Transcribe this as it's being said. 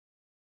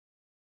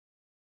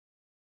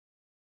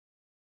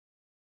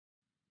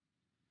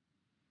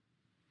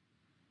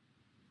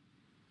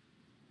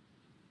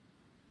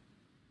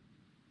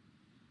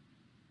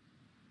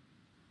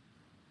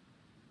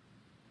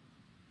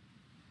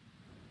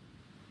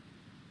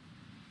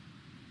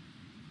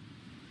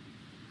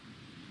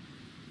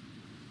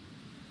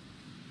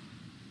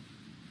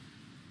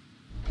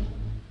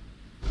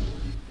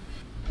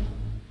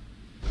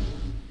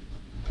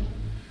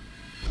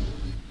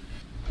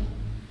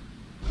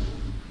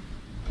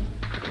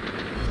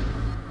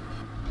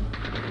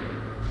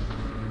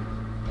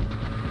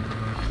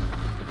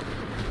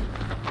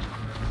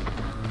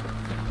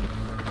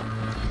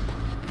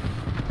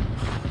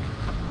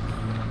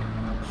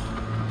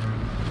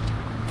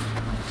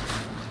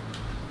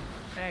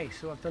Okay,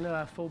 so I've done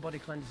a full body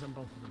cleanse on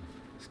both of them.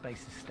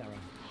 Space is sterile.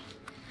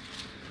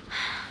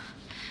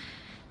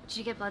 Did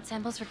you get blood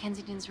samples for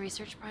Kensington's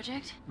research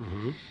project?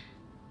 Mm-hmm.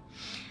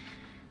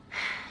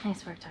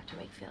 Nice work, Dr.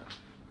 Wakefield.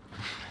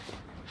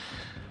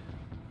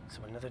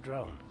 So another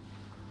drone?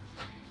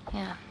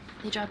 Yeah,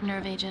 they dropped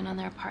nerve agent on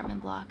their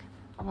apartment block.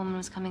 A woman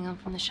was coming home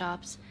from the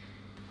shops.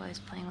 The boy was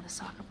playing with a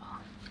soccer ball.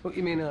 What,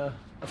 you mean a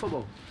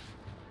football?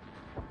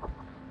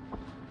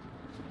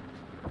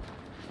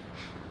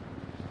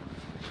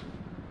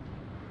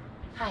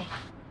 Hi.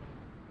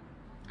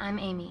 I'm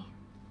Amy.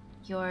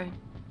 You're...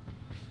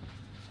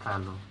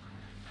 Hello.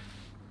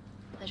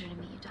 Pleasure to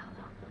meet you,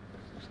 Talo.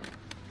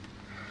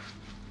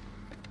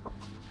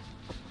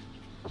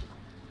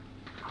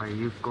 Are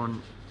you gonna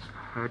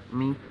hurt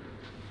me?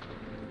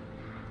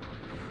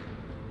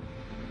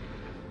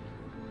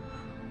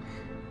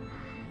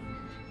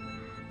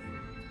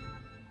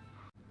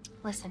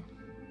 Listen.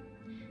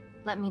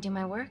 Let me do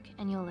my work,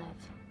 and you'll live.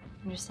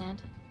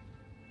 Understand?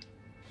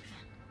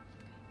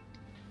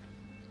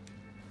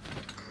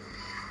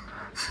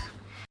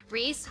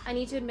 Reese, I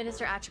need to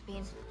administer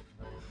atropine.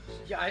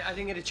 Yeah, I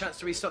didn't get a chance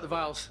to restock the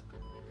vials.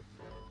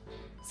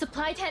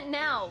 Supply tent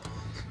now!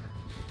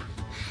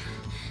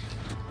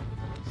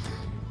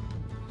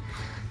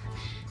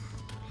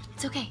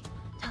 It's okay.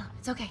 Tell him,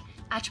 it's okay.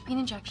 Atropine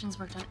injections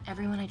worked on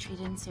everyone I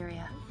treated in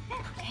Syria.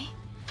 Okay?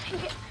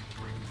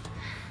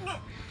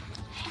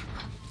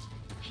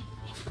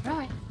 You're all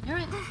right. You're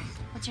all right.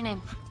 What's your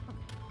name?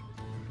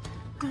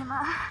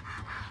 Dima,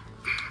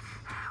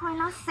 we're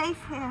not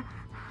safe here.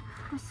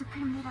 The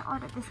Supreme Leader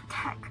ordered this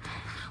attack.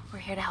 We're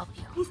here to help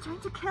you. He's trying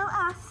to kill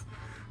us.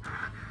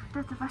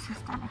 Both of us will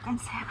stand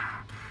against him.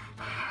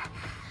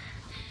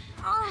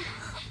 Oh,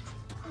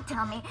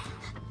 tell me,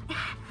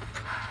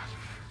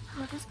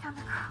 will this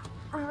chemical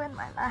ruin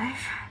my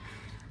life?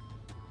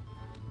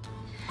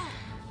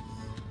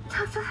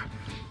 Doctor?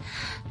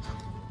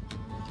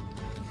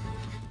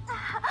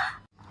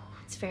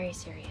 It's very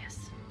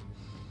serious.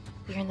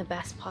 You're in the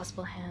best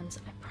possible hands,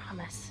 I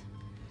promise.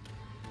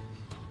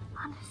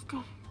 Honesty.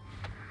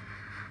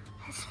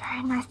 It's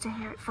very nice to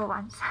hear it for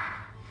once.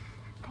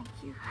 Thank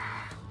you.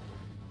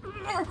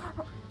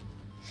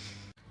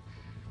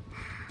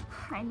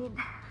 I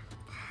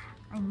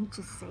need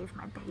to save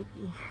my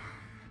baby.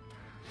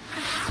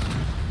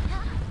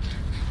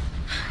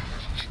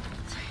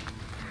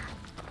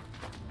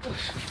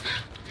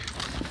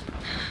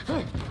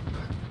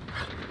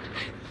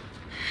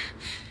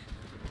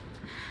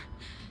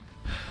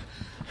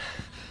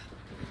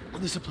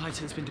 The supply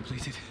tent's been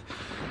depleted.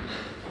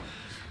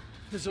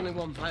 There's only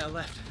one vial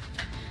left.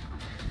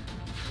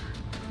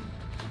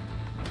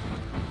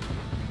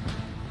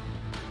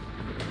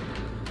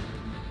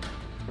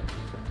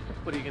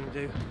 What are you gonna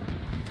do?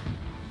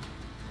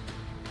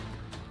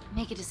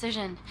 Make a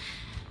decision.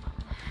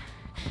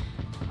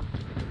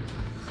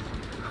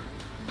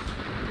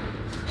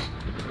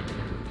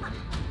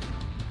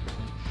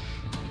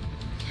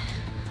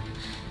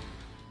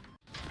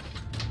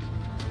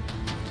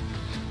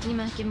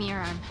 Dima, give me your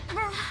arm.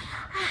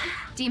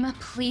 Dima,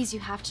 please, you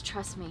have to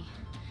trust me.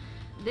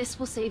 This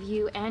will save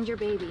you and your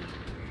baby.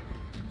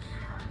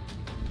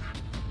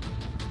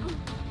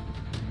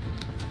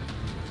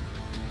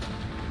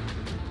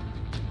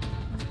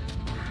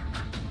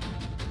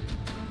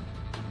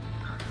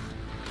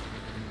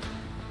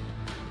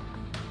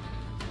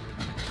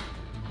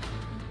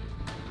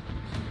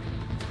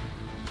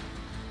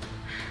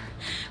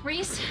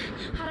 Reese,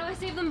 how do I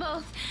save them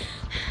both?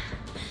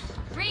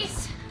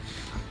 Reese!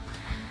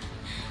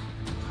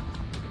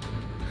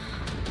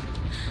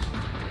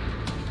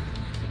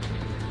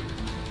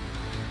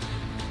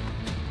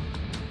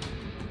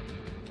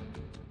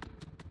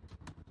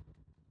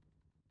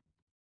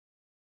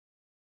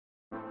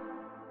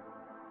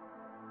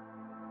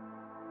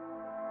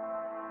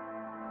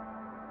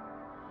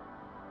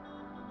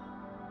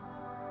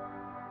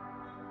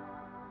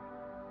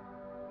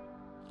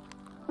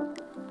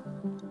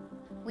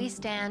 We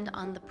stand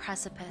on the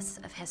precipice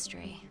of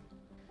history.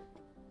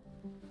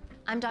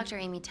 I'm Dr.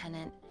 Amy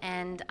Tennant,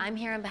 and I'm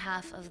here on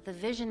behalf of the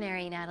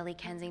visionary Natalie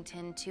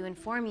Kensington to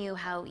inform you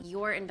how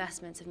your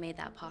investments have made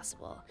that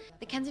possible.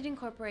 The Kensington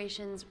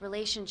Corporation's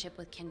relationship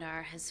with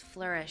Kindar has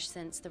flourished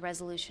since the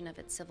resolution of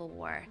its civil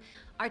war.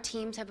 Our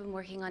teams have been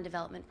working on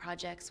development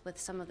projects with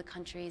some of the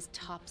country's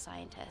top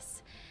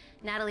scientists.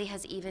 Natalie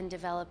has even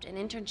developed an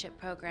internship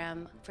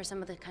program for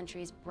some of the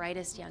country's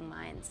brightest young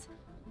minds.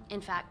 In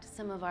fact,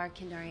 some of our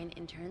Kindarian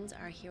interns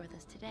are here with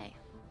us today.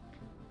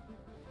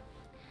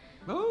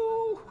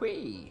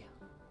 Oh-wee!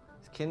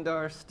 Is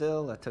Kindar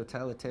still a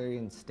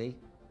totalitarian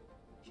state?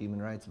 Human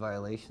rights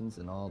violations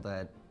and all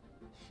that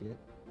shit?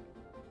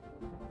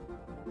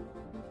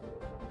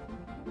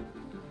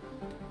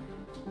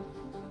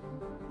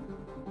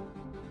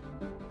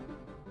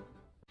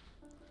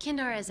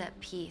 Kindar is at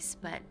peace,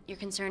 but your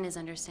concern is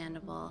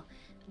understandable.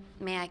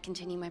 May I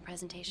continue my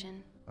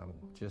presentation? I'm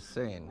just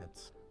saying,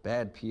 it's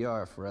bad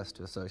PR for us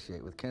to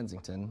associate with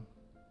Kensington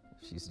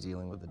if she's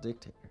dealing with a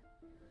dictator.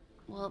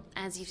 Well,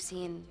 as you've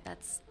seen,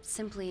 that's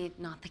simply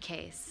not the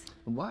case.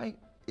 Why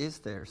is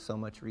there so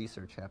much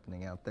research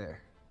happening out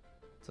there?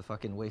 It's a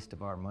fucking waste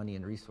of our money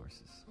and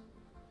resources.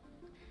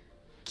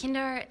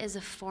 Kindar is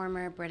a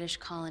former British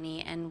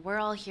colony, and we're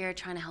all here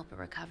trying to help it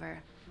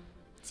recover.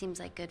 Seems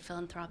like good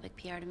philanthropic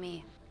PR to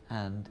me.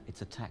 And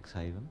it's a tax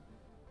haven.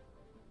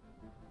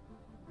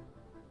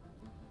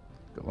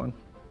 Go on.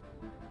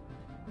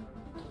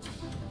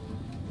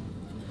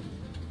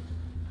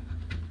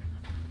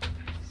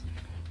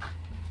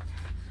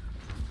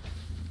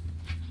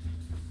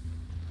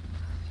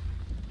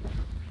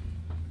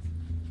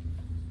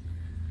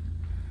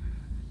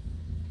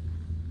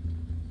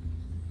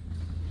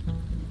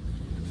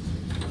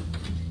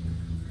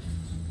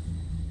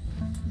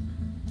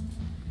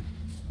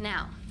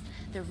 Now,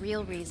 the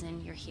real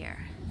reason you're here.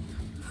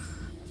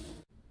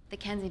 The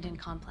Kensington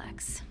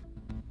Complex.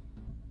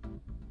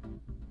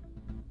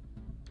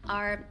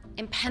 Our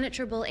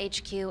impenetrable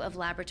HQ of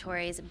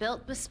laboratories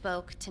built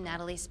bespoke to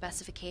Natalie's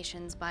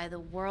specifications by the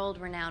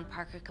world-renowned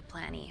Parker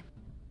Kaplani.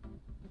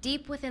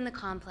 Deep within the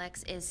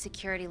complex is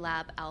Security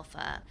Lab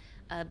Alpha,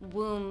 a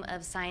womb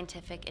of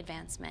scientific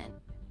advancement.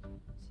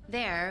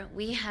 There,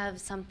 we have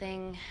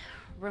something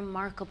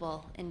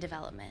remarkable in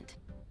development.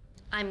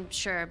 I'm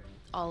sure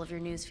all of your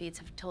news feeds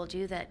have told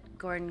you that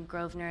Gordon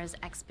Grosvenor's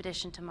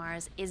expedition to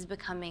Mars is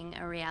becoming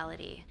a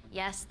reality.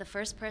 Yes, the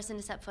first person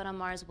to set foot on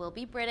Mars will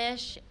be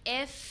British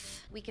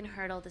if we can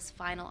hurdle this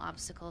final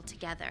obstacle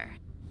together.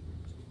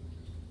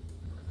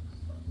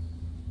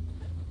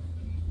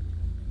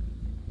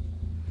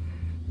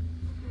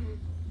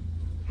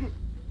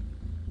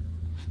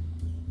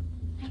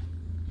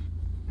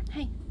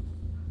 Hey.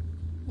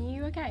 Are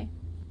you okay?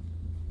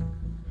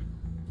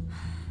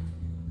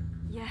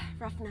 Yeah,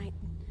 rough night.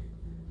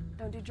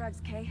 Don't do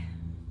drugs, Kay.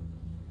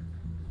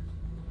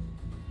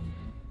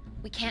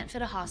 We can't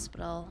fit a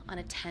hospital on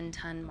a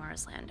 10-ton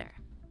Mars lander.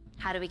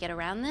 How do we get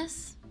around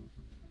this?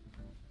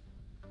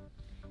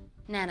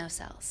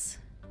 Nanocells.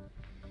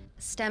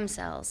 Stem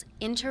cells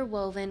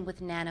interwoven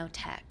with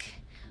nanotech.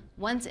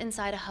 Once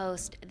inside a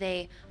host,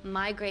 they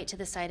migrate to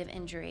the site of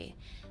injury.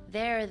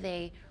 There,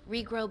 they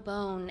regrow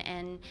bone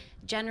and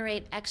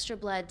generate extra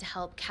blood to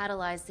help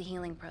catalyze the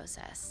healing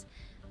process.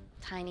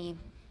 Tiny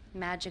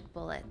magic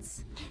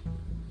bullets.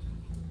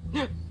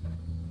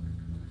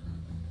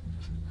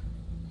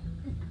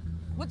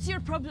 What's your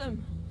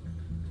problem?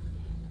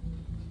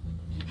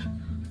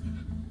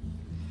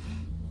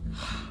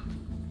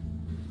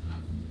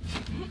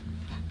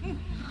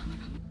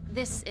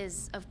 This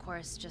is, of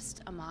course,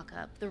 just a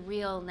mock-up. The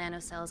real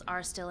nanocells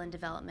are still in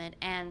development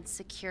and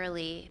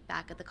securely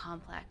back at the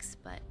complex,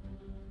 but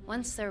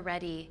once they're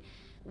ready,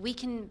 we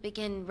can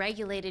begin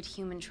regulated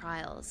human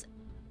trials.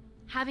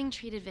 Having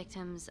treated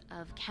victims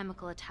of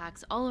chemical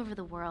attacks all over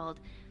the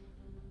world,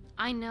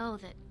 I know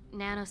that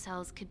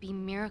nanocells could be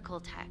miracle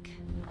tech.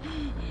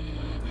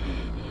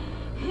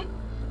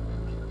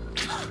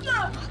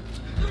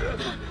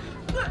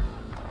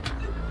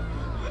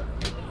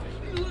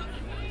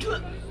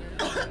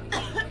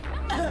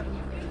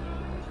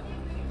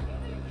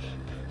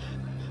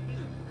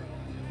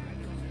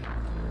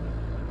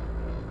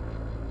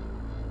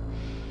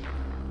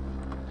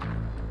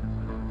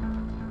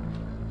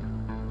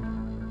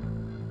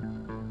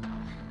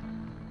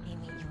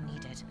 Amy, you'll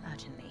need it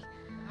urgently.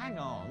 Hang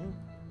on.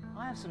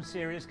 I have some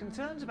serious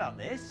concerns about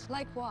this.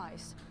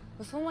 Likewise.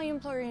 Before my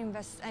employer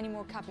invests any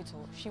more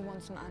capital, she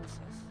wants some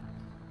answers.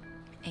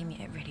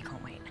 Amy, it really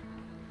can't wait.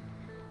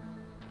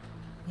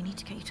 We need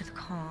to get you to the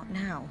car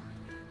now.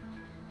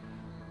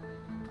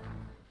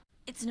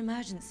 It's an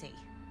emergency.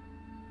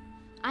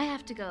 I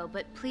have to go,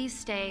 but please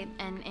stay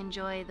and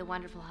enjoy the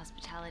wonderful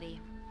hospitality.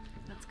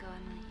 Let's go,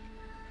 Emily.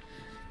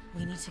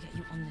 We need to get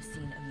you on the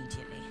scene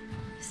immediately.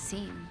 The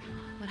scene?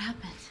 What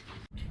happened?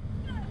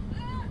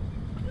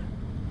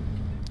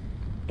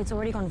 It's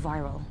already gone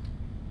viral.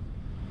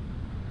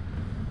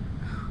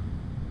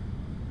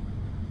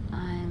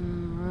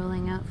 I'm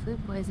ruling out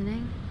food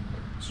poisoning.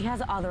 She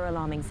has other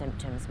alarming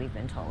symptoms, we've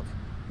been told.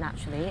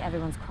 Naturally,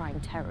 everyone's crying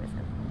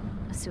terrorism.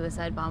 A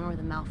suicide bomber with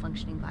a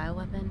malfunctioning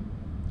bioweapon?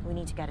 We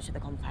need to get her to the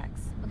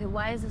complex. Okay,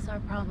 why is this our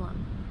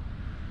problem?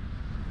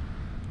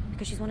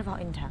 Because she's one of our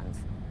interns.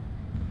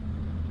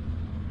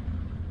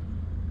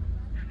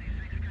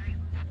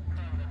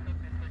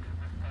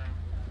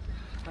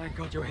 Thank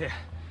God you're here.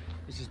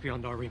 This is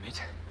beyond our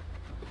remit.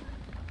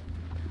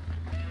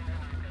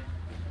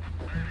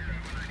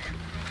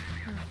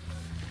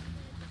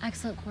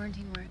 Excellent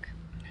quarantine work.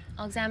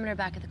 I'll examine her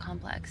back at the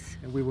complex.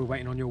 And we were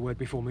waiting on your word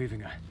before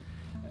moving her.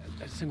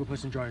 A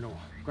single-person drone or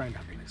ground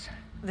ambulance.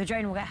 The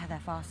drone will get her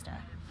there faster.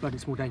 But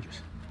it's more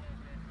dangerous.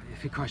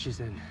 If it crashes,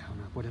 then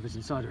whatever's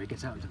inside her, it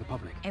gets out into the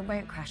public. It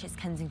won't crash, it's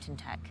Kensington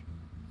tech.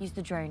 Use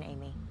the drone,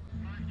 Amy.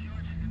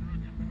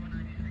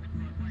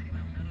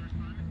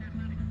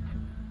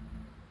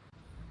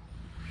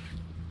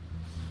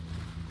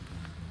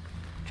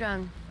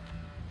 Drone,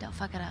 don't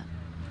fuck it up.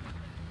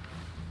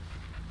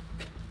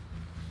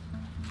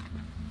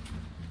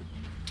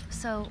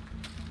 So,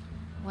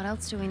 what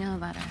else do we know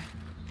about her?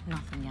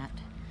 Nothing yet.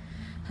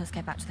 Let's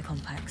get back to the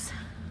complex.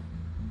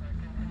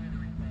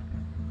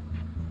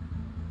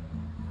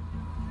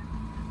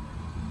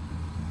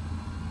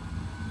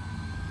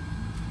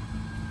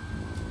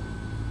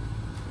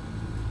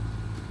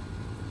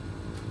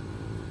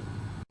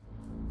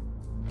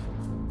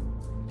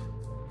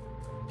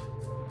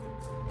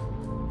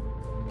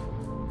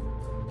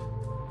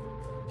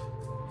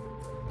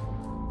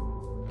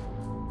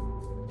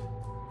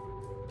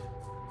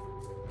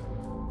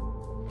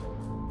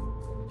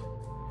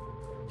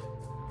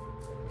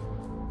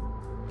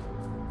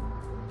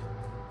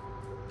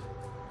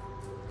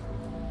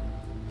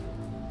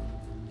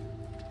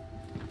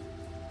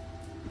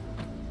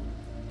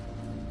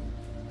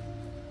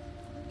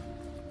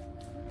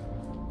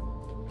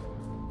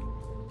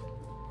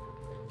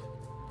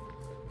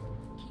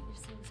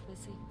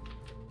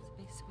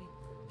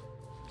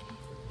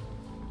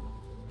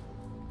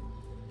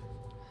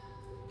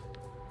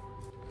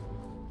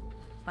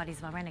 Buddies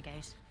of a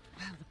renegade.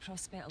 Well, the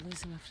prospect of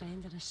losing a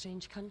friend in a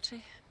strange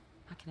country,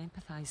 I can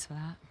empathise with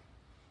that.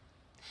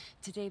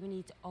 Today we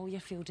need all your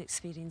field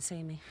experience,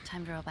 Amy.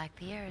 Time to roll back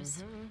the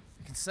years.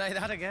 You can say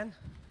that again.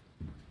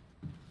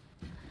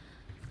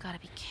 You've got to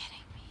be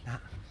kidding me. Nah.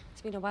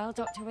 It's been a while,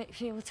 Dr.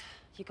 Wakefield.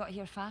 You got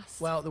here fast.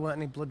 Well, there weren't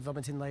any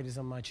blood-vomiting ladies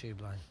on my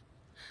tube line.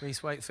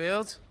 Reese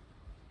Wakefield.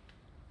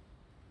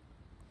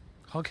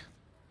 Hug.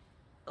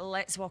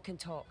 Let's walk and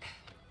talk.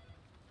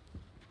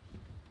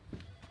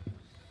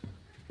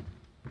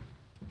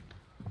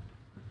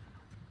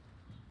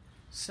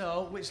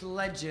 So, which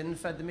legend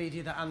fed the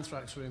media that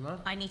anthrax rumour?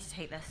 I need to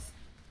take this.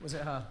 Was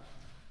it her?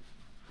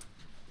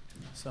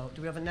 So,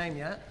 do we have a name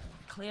yet?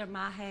 Claire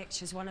Mahek,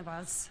 she's one of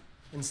us.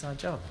 Inside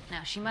job.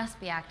 Now, she must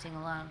be acting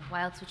alone.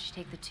 Why else would she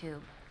take the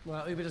tube?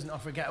 Well, Uber doesn't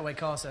offer a getaway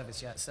car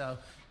service yet, so...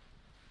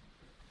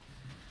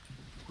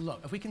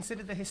 Look, if we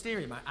considered the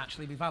hysteria might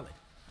actually be valid.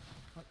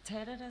 What,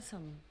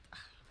 terrorism?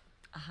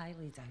 I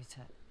highly doubt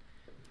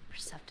it.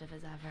 Perceptive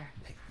as ever.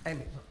 Hey,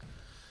 Amy, look.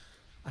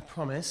 I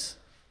promise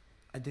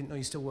I didn't know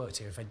you still worked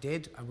here. If I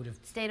did, I would have...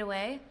 Stayed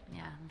away?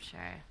 Yeah, I'm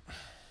sure.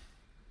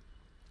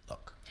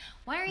 Look.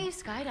 Why are you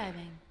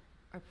skydiving?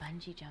 Or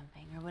bungee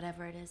jumping, or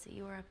whatever it is that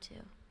you were up to?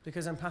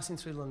 Because I'm passing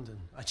through London.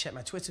 I checked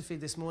my Twitter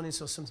feed this morning,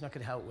 saw something I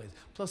could help with.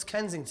 Plus,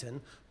 Kensington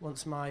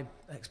wants my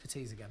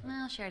expertise again.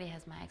 Well, she already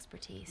has my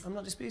expertise. I'm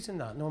not disputing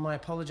that, nor am I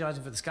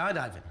apologising for the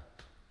skydiving.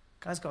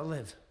 Guy's got to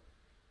live.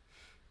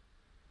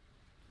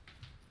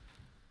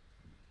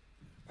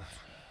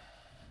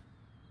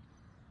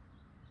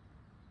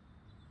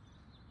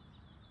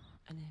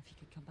 And then if you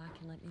could come back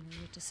and let me know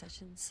your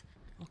decisions.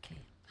 Okay,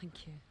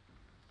 thank you.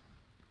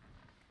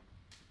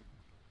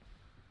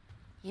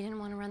 You didn't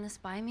want to run this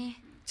by me?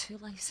 2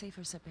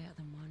 lifesavers are better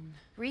than 1.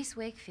 Reese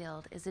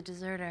Wakefield is a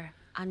deserter.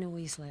 I know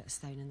he's let us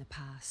down in the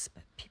past,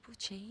 but people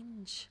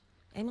change.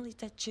 Emily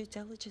did due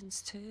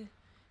diligence too.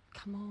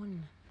 Come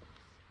on.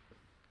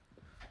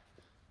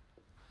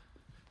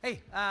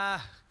 Hey,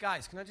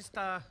 guys, can I just,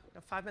 have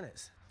 5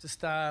 minutes?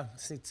 Just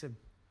need to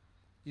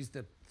use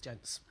the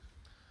gents.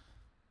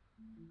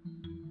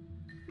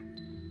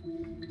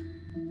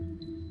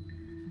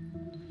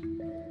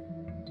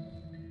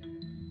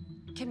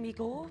 Can we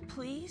go,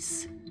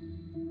 please?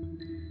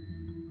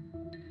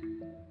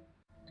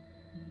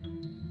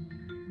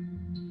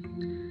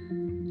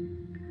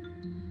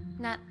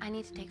 Nat, I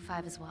need to take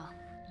 5 as well.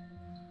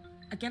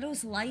 A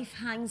girl's life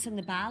hangs in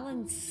the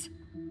balance.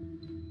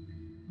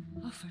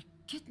 Oh, for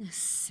goodness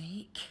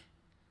sake.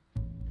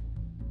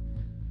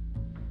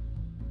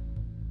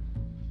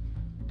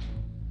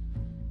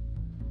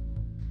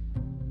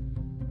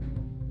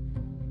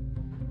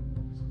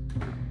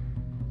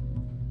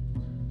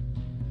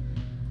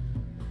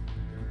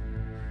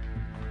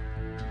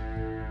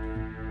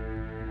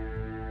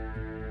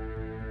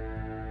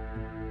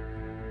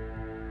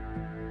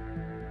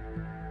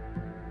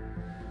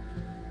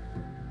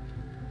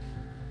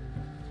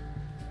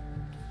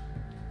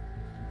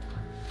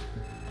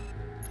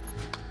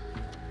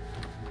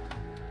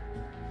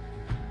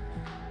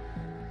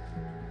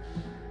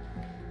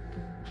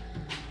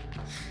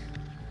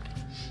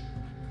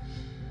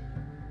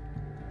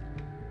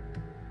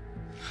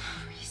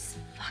 Reese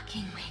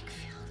fucking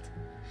Wakefield.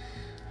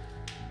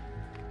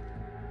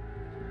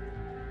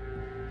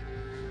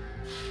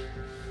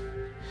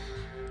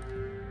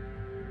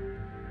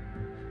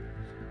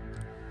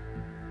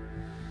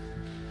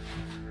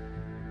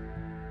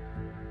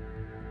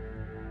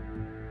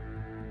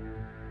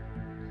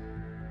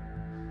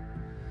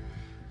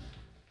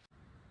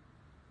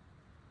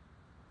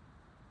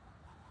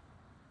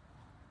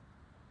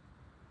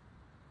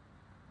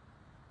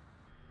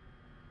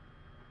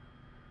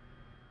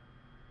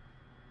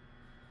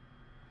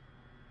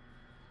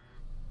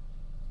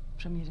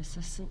 From your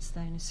assistants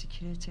down in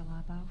Security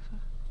Lab Alpha.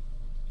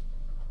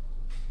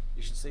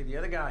 You should see the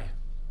other guy.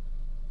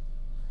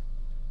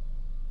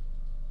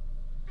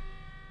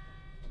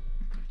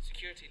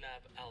 Security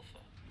Lab Alpha.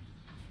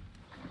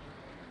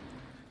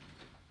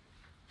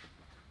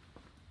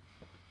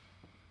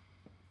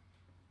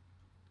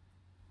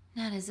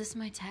 Nat, is this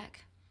my tech?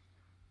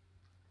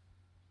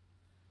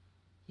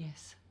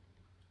 Yes.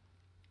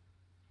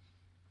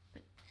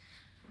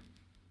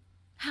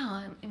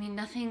 How? I mean,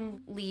 nothing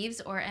leaves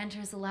or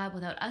enters the lab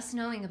without us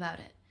knowing about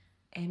it.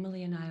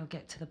 Emily and I'll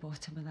get to the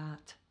bottom of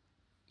that.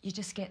 You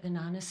just get the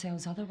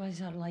nanocells,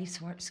 otherwise our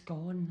life's work's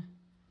gone.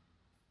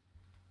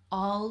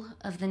 All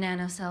of the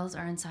nanocells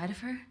are inside of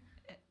her?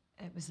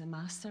 It was the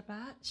master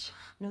batch.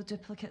 No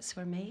duplicates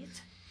were made.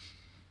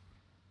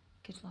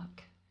 Good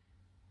luck.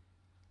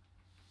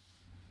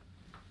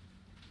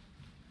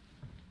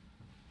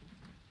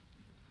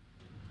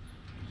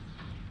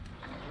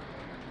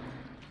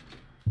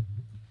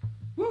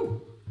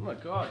 Woo! Oh my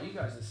God, you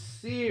guys are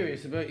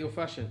serious about your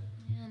fashion.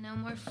 Yeah, no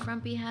more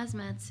frumpy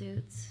hazmat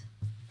suits.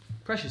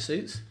 Pressure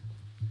suits?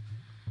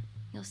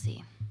 You'll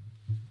see.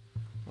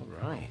 All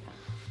right.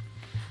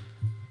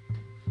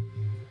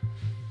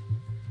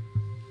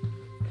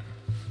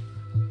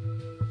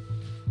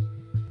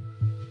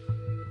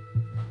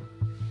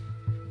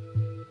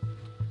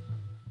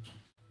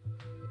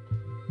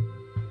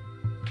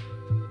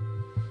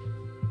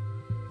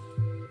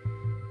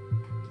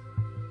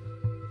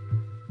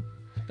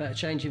 Better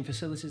changing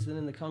facilities than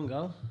in the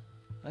Congo,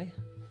 eh?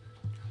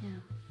 Yeah.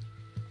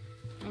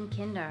 And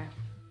Kindar.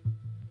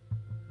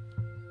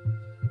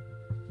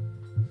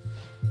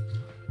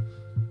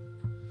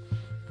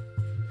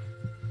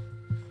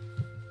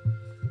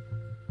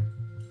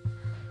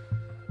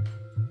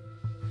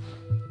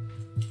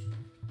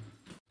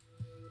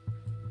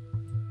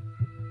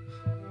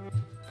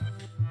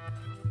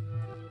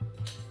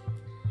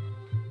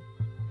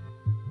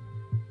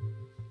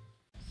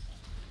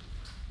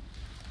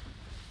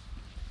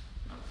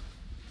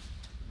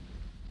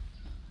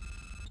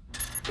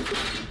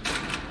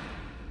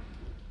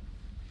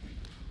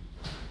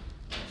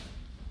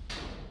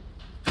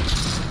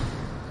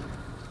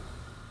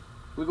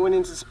 We're going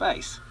into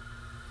space.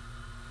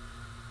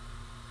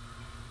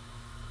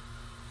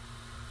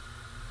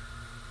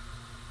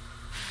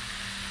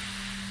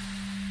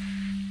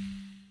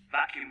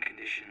 Vacuum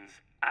conditions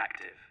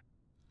active.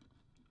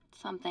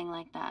 Something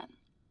like that.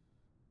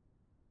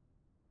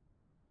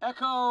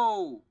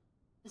 Echo!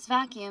 This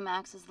vacuum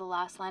acts as the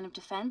last line of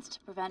defense to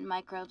prevent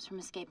microbes from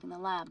escaping the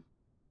lab.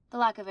 The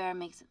lack of air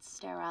makes it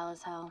sterile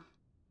as hell.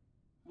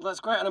 Well, that's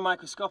great on a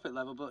microscopic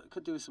level, but it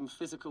could do with some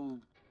physical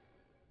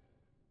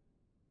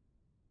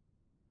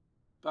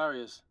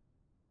barriers.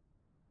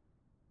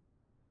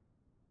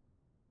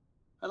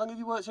 How long have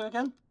you worked here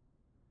again?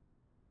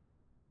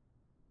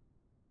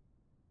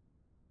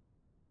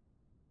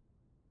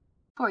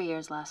 "4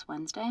 years last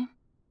Wednesday.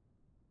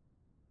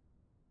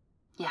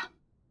 Yeah,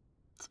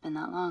 it's been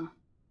that long.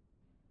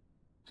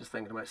 Just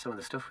thinking about some of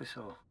the stuff we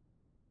saw.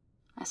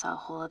 I saw a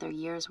whole other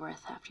year's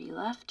worth after you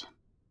left.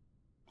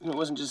 It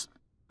wasn't just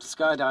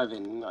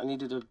skydiving. I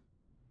needed a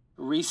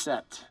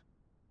reset.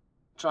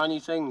 Try new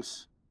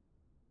things.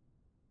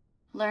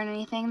 Learn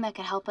anything that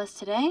could help us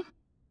today?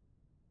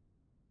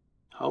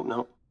 Hope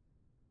not.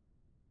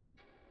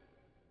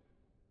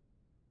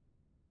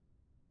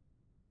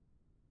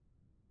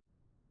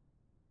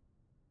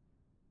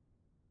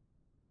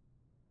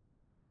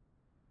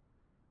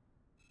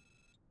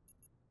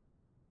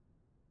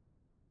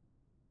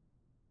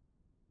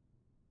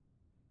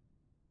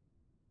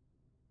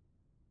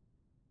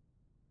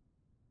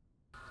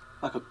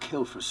 I got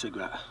killed for a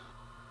cigarette.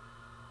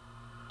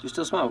 Do you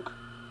still smoke?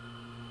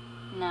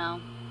 No.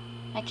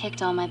 I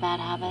kicked all my bad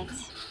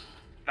habits.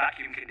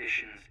 Vacuum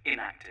conditions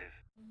inactive.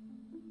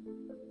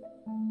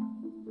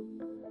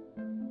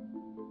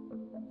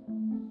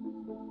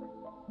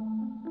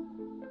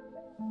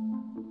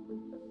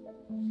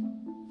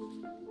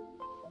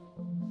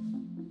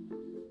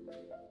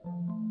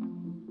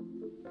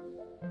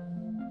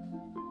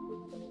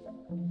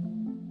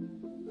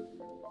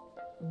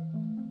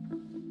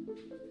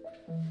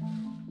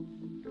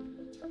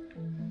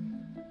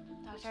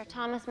 Dr.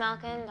 Thomas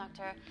Malkin,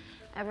 Dr.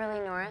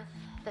 Everly North.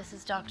 This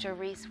is Dr.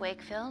 Reese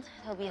Wakefield.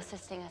 He'll be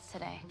assisting us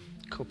today.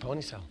 Cool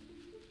ponytail.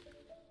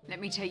 Let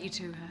me take you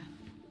to her.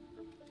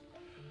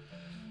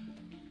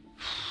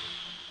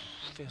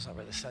 Feels like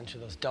we're at the centre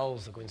of those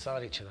dolls that go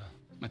inside each other.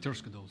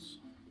 Matryoshka dolls.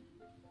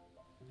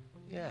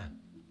 Yeah.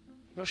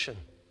 Russian,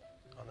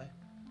 aren't they?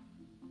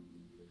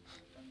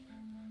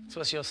 So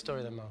what's your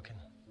story then, Malkin?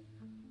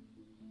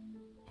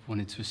 I've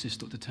wanted to assist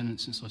Dr. Tennant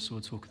since I saw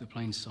a talk at the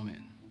Plains Summit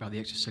about the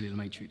extracellular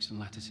matrix and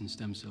lattice in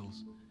stem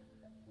cells.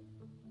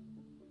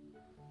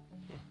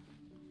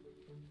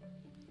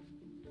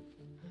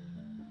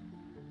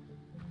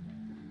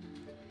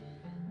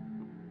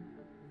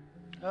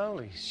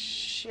 Holy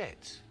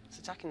shit. It's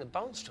attacking the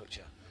bone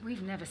structure.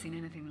 We've never seen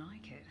anything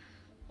like it.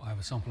 I have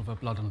a sample of her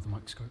blood under the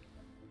microscope.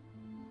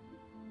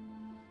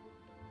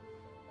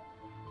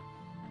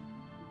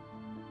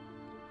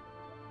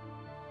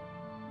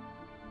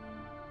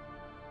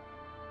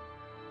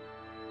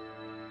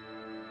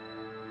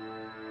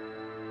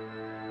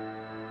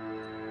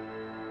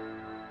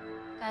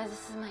 Guys,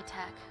 this is my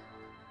tech.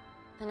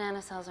 The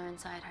nanocells are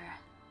inside her.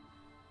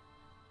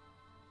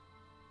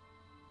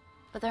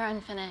 But they're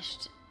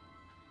unfinished.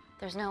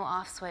 There's no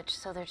off switch,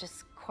 so they're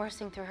just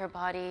coursing through her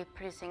body,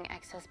 producing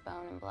excess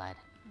bone and blood.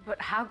 But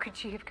how could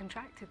she have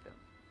contracted them?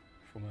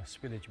 From a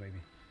spillage,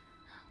 maybe.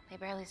 They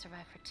barely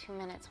survive for 2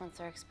 minutes once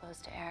they're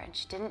exposed to air, and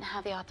she didn't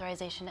have the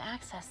authorization to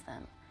access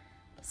them.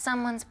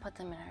 Someone's put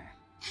them in her.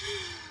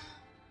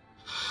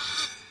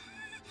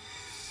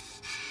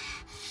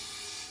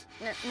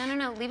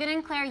 No, leave it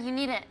in, Claire. You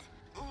need it.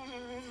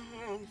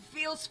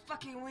 Feels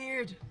fucking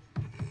weird.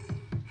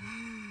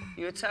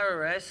 You a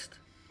terrorist?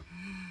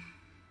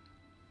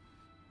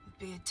 It'd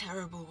be a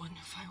terrible one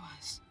if I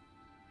was.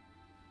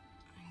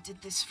 I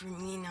did this for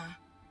Mina.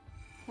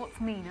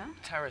 What's Mina?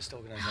 Terrorist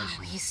organisation.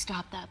 Will you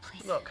stop that,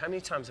 please? Look, how many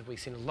times have we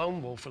seen a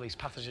lone wolf release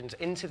pathogens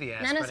into the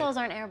air? Nanocells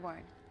aren't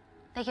airborne.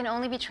 They can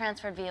only be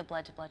transferred via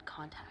blood-to-blood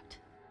contact.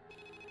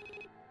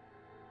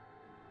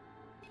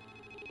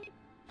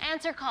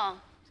 Answer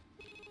call.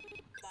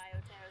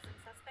 Bioterrorism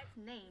suspect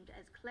named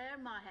as Claire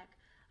Mahek,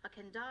 a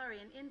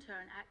Kendarian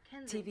intern at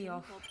Kensington. TV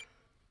off.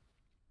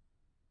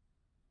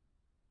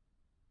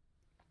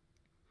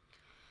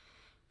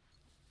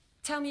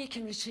 Tell me you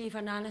can retrieve her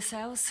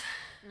nanocells.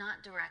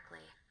 Not directly.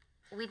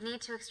 We'd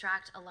need to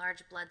extract a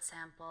large blood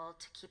sample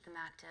to keep them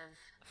active.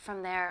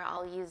 From there,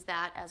 I'll use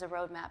that as a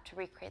roadmap to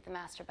recreate the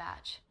master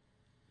batch.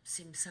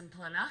 Seems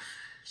simple enough.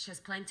 She has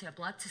plenty of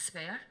blood to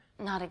spare.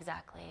 Not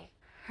exactly.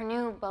 Her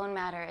new bone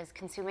matter is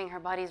consuming her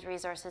body's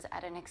resources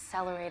at an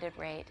accelerated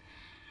rate.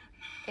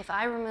 If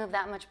I remove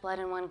that much blood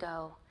in one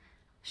go,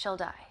 she'll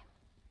die.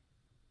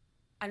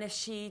 And if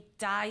she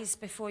dies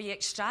before you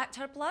extract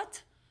her blood?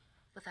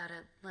 Without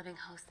a living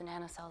host, the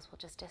nanocells will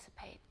just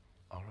dissipate.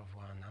 Au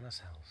revoir,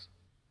 nanocells.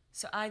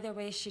 So either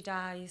way, she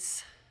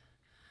dies.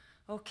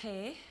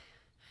 Okay.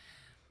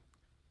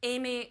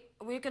 Amy,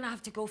 we're gonna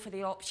have to go for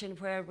the option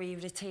where we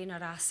retain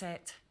our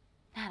asset.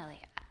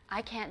 Natalie,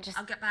 I can't just...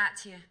 I'll get back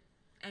to you.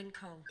 End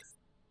call.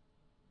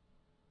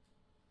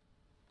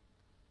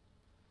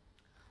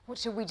 What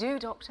should we do,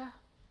 Doctor?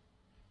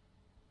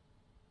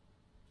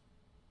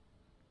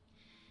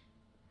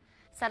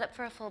 Set up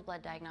for a full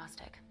blood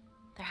diagnostic.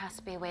 There has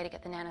to be a way to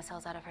get the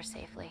nanocells out of her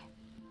safely.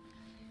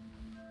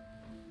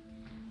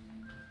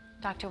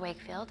 Dr.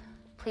 Wakefield,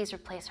 please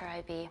replace her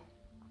IV.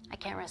 I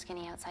can't risk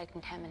any outside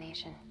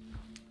contamination.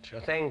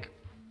 Sure thing.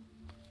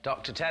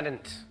 Dr.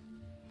 Tennant.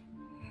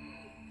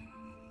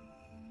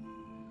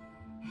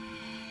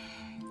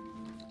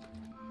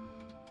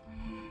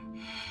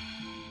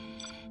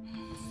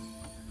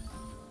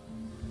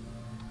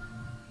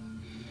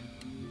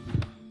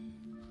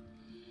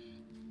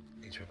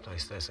 Need to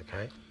replace this,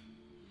 okay?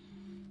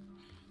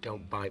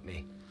 Don't bite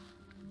me.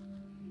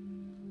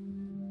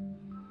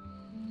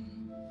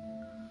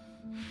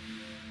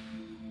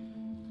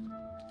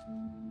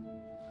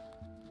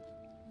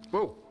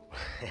 Whoa!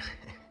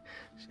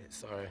 Shit,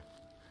 sorry. A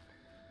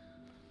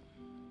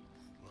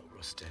little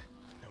rusty, you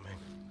know what I mean?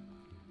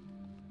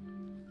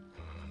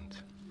 And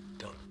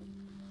done.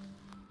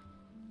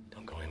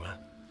 Don't go anywhere.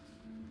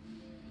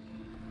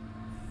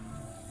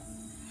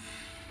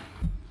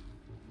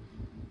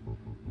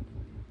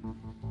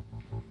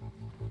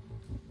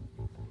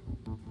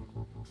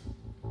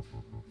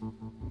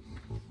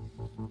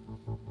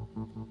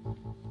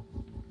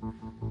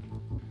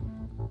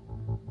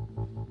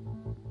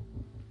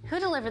 Who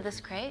delivered this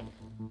crate?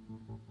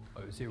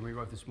 Oh, it was here when we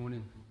arrived this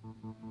morning.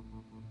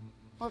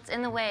 Well, it's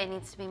in the way. It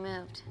needs to be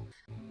moved.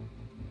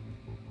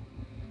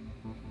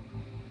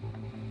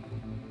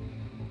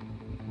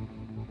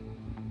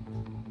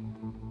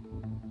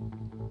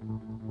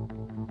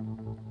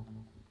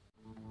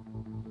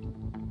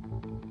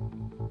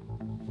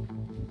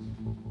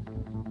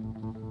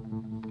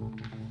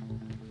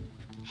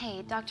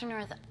 Hey, Dr.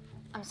 North,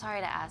 I'm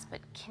sorry to ask, but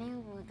can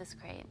you move this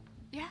crate?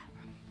 Yeah,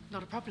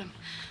 not a problem.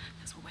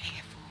 That's what we're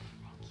here for.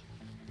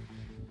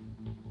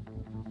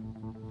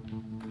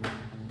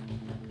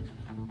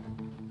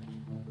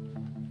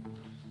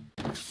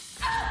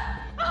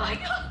 Oh my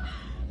God!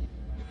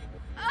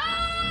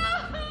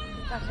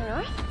 Dr.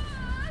 North?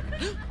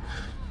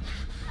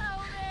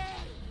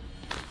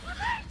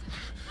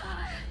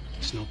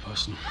 It's not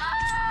personal.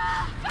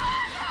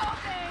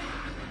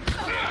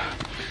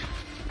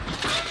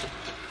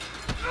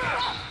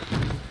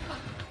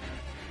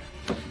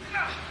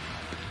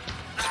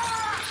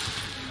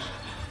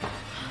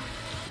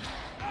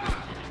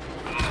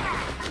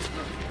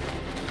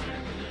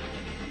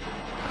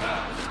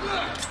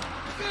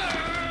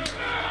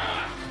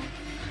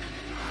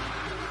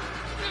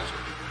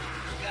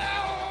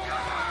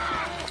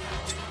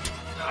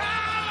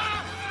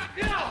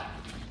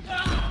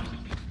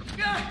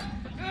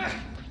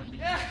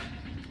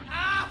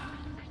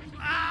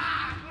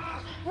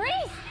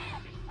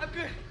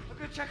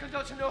 Check on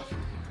Dr. North.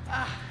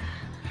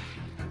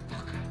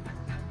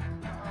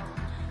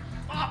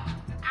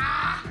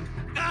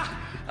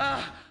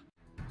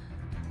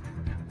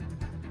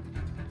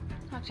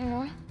 Dr.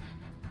 North?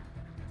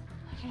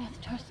 Dr.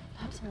 North, George,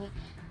 talk to me.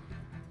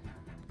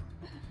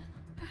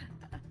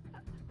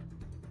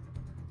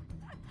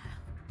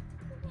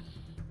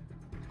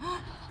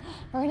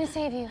 We're gonna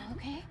save you,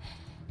 okay?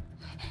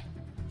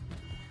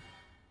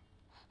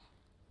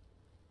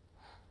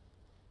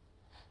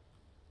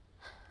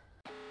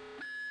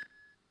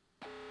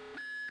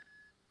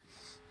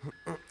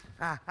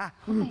 I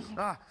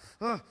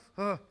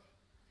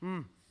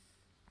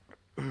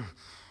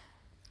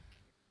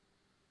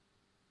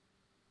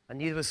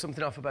knew there was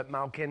something off about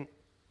Malkin.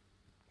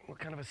 What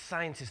kind of a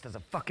scientist has a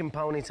fucking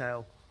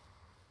ponytail?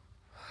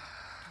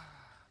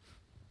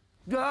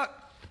 Oh,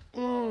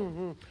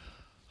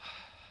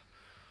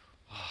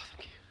 thank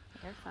you.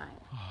 You're fine.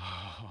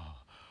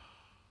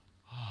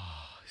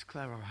 Is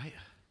Claire all right?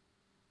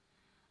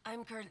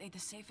 I'm currently the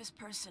safest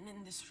person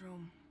in this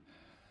room.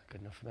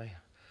 Good enough for me.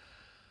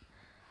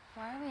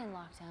 Why are we in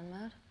lockdown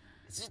mode?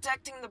 It's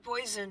detecting the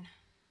poison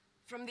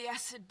from the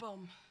acid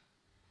bomb.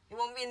 It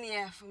won't be in the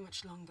air for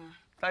much longer.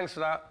 Thanks for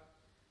that.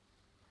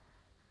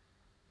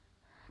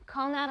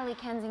 Call Natalie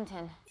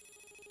Kensington.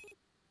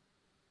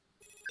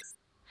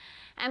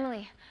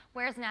 Emily,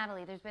 where's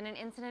Natalie? There's been an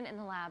incident in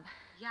the lab.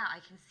 Yeah, I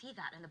can see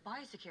that, and the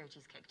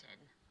biosecurity's kicked in.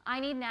 I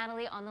need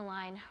Natalie on the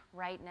line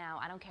right now.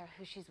 I don't care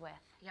who she's with.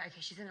 Yeah, okay,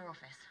 she's in her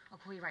office. I'll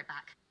call you right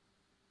back.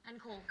 End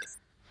call.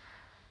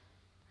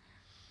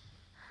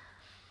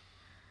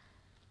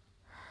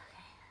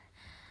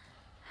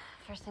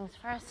 First things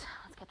first,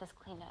 let's get this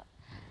cleaned up.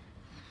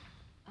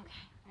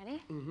 Okay,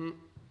 ready? Mm-hmm.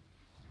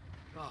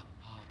 Oh.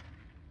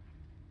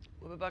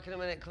 We'll be back in a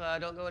minute, Claire.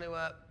 Don't go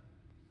anywhere.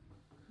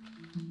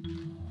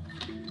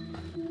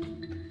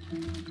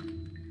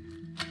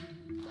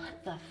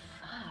 What the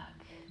fuck?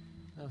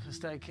 No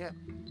first aid kit?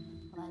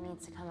 Well, that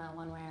needs to come out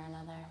one way or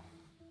another.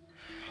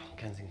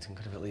 Kensington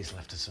could have at least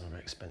left us some of her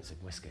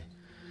expensive whiskey.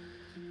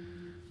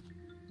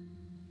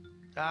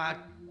 Ah!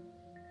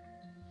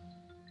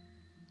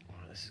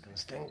 Alright, this is gonna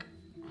stink.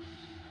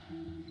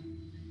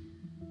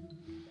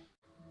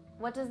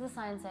 What does the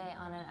sign say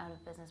on an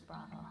out-of-business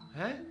brothel?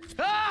 Eh?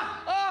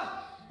 Ah!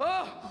 Ah!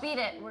 Oh! Beat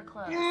it, we're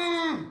closed.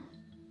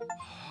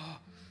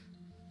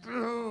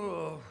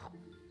 Oh.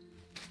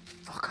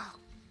 Fuck off.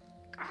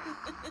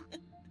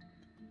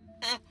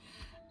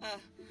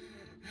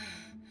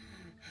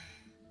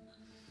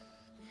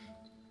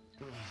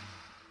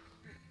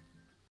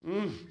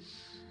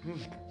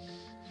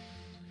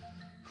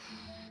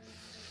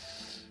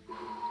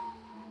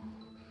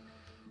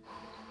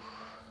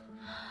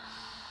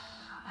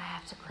 I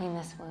have to clean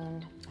this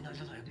wound. No,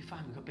 it'll be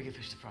fine. We've got bigger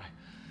fish to fry.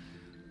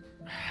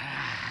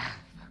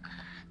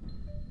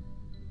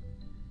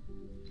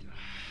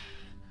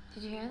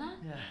 Did you hear that?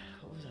 Yeah,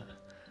 what was that?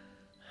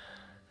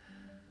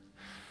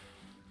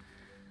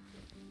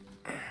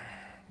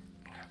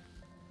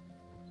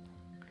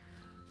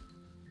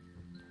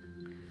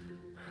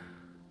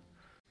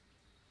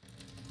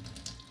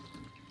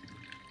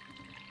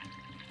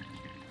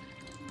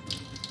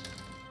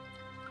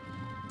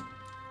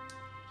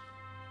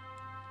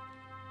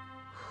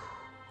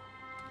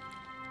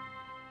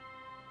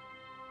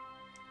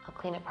 I'll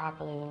clean it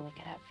properly when we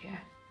get out of here.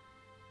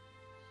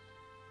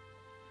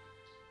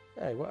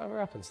 Hey, whatever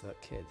happened to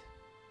that kid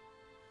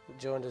that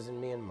joined us in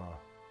Myanmar?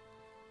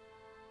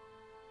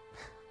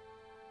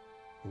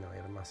 You know, he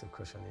had a massive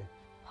crush on you.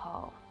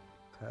 Paul.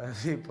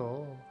 Perfect,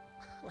 Paul.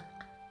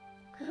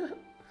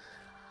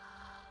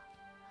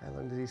 How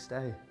long did he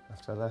stay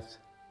after I left?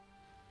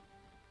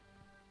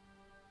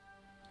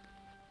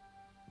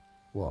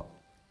 What?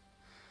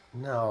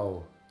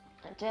 No.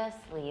 Just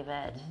leave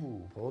it.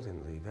 Ooh, Paul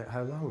didn't leave it.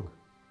 How long?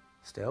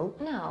 Still?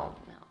 No,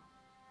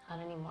 not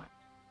anymore.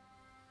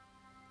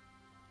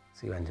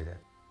 So you ended it?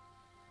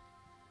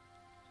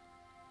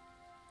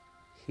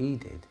 He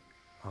did?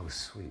 Oh,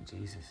 sweet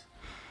Jesus.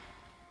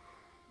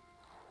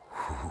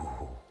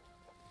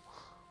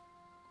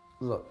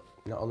 Look,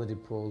 not only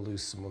did Paul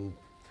lose someone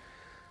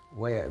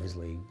way out of his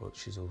league, but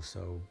she's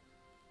also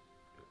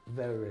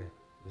very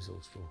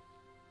resourceful.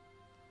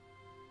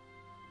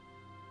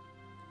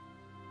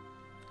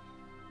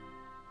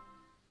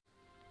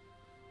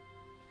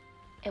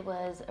 It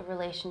was a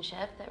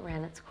relationship that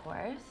ran its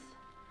course.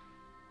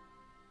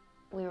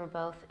 We were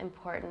both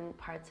important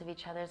parts of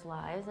each other's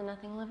lives, and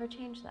nothing will ever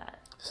change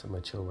that. It's a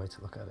mature way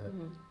to look at it.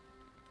 Mm-hmm.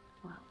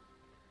 Well,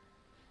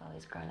 I've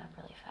always grown up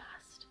really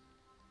fast.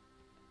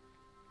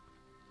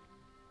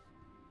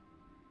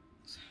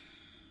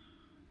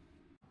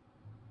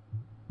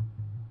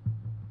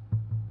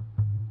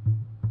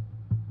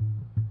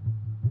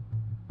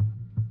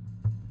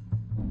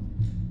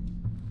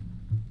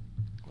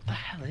 What the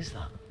hell is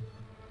that?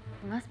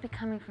 It must be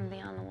coming from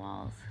beyond the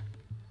walls.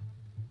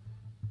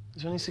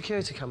 Is there any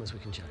security cameras we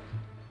can check?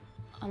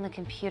 On the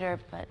computer,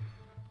 but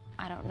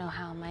I don't know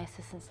how. My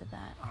assistants did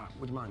that. All right,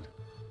 would you mind?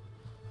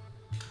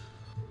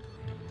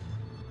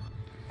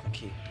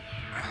 Thank you.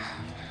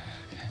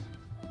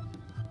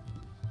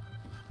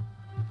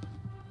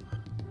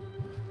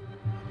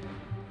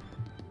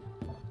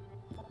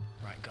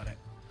 Right, got it.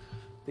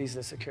 These are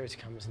the security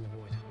cameras in the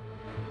void.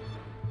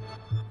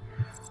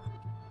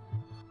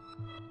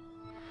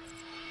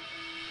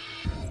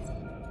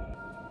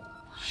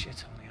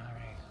 Shit on the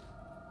RE.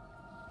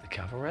 The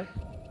cavalry?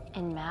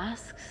 In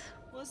masks?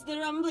 What's the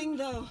rumbling,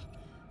 though?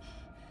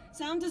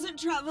 Sound doesn't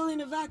travel in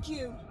a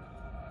vacuum.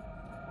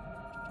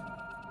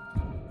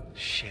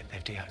 Shit,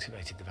 they've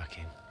deactivated the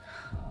vacuum.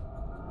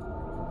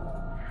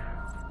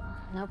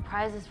 No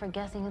prizes for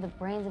guessing who the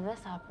brains of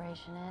this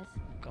operation is.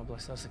 God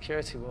bless those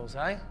security walls,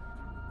 eh?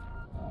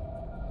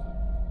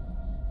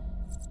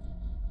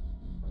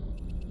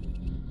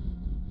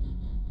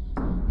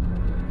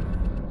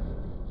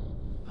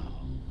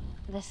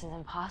 This is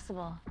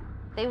impossible.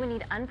 They would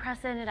need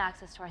unprecedented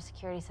access to our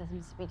security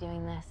systems to be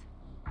doing this.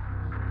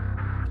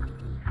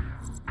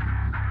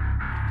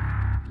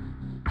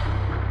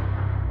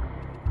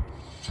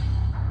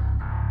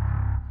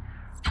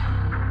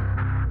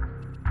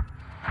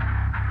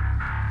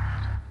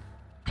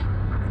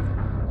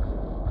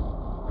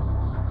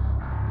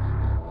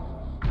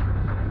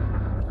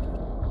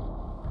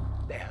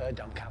 They're her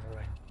dumb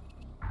cavalry.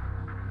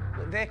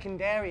 Look, they're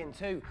Kandarian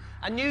too.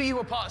 I knew you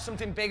were part of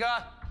something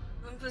bigger.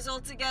 Lumpers all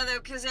together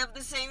because they have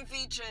the same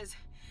features.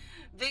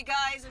 Big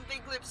eyes and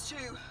big lips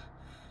too.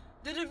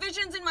 The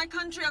divisions in my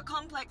country are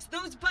complex.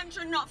 Those bunch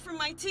are not from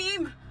my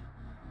team.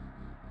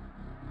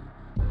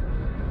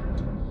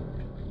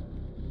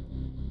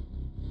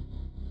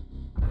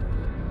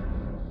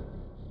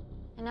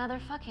 And now they're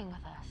fucking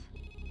with us.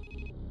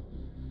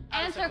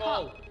 Answer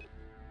call.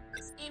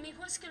 Amy,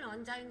 what's going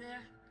on down there?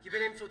 You've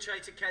been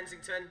infiltrated,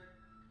 Kensington.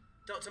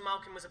 Dr.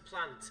 Malkin was a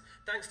plant.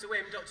 Thanks to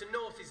him, Dr.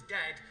 North is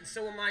dead, and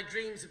so are my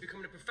dreams of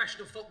becoming a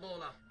professional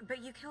footballer.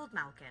 But you killed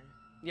Malkin.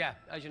 Yeah,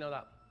 how'd you know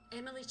that?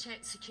 Emily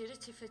checked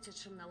security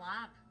footage from the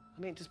lab.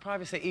 I mean, does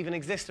privacy even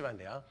exist around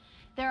here?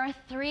 There are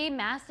 3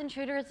 masked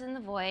intruders in the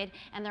void,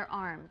 and they're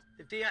armed.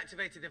 They've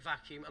deactivated the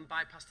vacuum and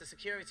bypassed the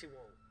security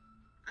wall.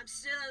 I'm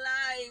still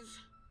alive.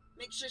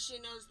 Make sure she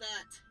knows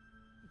that.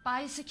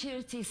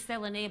 Biosecurity is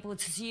still enabled,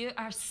 so you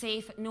are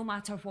safe no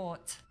matter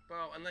what.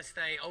 Well, unless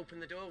they open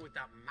the door with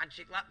that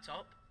magic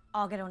laptop.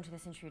 I'll get onto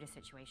this intruder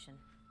situation.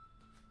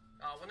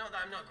 Oh, well, not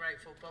that I'm not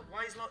grateful, but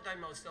why is lockdown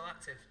mode still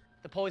active?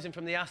 The poison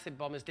from the acid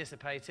bomb has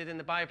dissipated and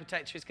the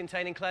bioprotector is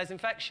containing Claire's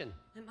infection.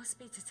 It must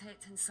be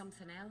detecting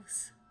something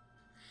else.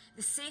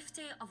 The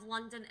safety of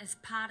London is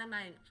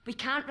paramount. We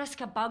can't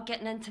risk a bug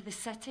getting into the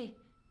city.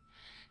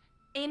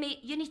 Amy,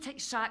 you need to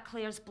extract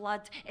Claire's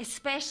blood,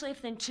 especially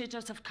if the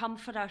intruders have come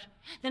for her.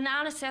 The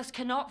nanocells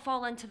cannot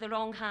fall into the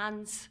wrong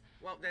hands.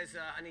 Well, there's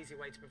an easy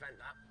way to prevent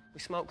that. We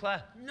smoke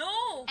Claire.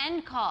 No!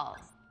 End call.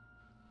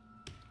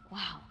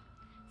 Wow.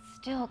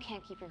 Still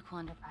can't keep your cool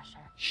under pressure.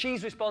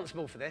 She's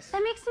responsible for this.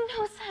 That makes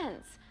no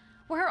sense.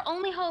 We're her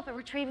only hope at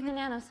retrieving the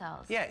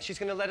nanocells. Yeah, she's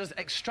going to let us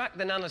extract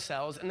the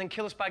nanocells and then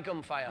kill us by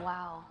gunfire.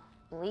 Wow.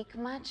 Bleak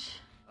much?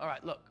 All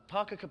right, look,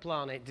 Parker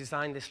Kaplani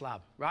designed this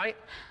lab, right?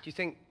 Do you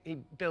think he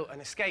built an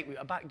escape route,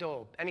 a back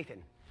door,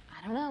 anything?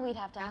 I don't know. We'd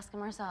have to ask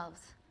him ourselves.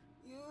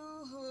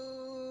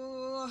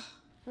 Yoo-hoo.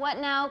 What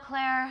now,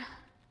 Claire?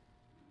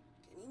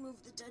 Can you move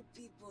the dead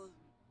people?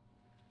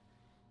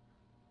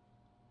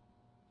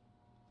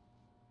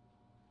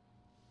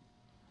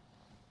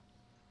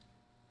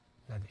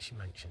 Now that she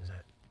mentions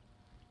it.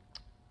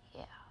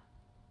 Yeah.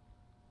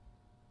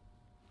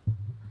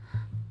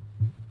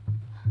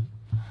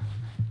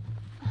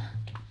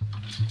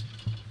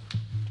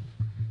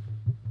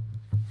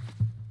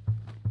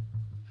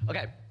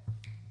 Okay.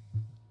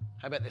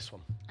 How about this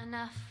one?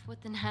 Enough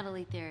with the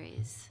Natalie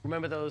theories.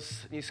 Remember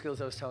those new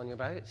skills I was telling you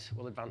about?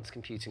 Well, advanced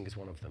computing is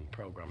one of them.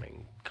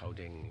 Programming,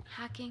 coding.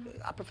 Hacking?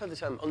 I prefer the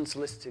term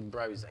unsolicited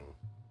browsing.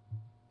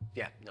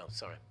 Yeah, no,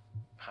 sorry.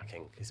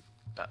 Hacking is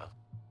better.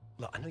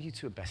 Look, I know you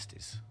two are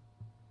besties,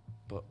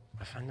 but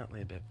I find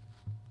Natalie a bit...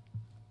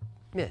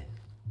 Yeah.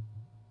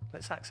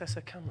 Let's access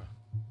her camera.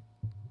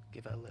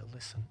 Give her a little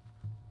listen.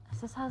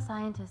 This is how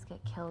scientists get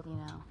killed, you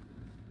know.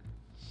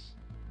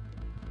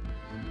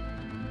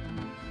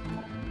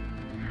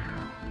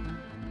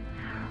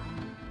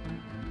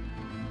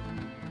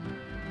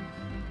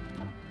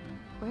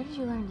 Where did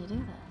you learn to do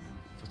this?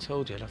 If I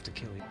told you, I'd have to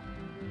kill you.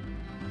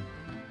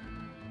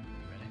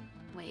 Ready?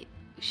 Wait,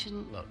 you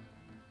shouldn't... Look,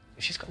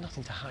 if she's got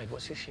nothing to hide,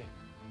 what's the issue?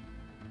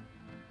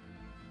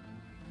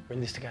 We're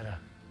in this together.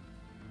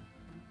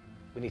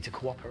 We need to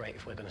cooperate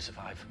if we're going to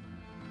survive.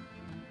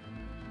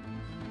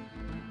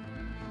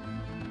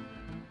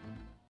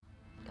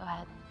 Go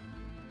ahead.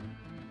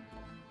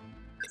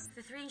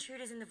 The 3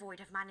 intruders in the void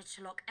have managed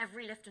to lock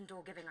every lift and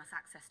door giving us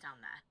access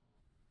down there.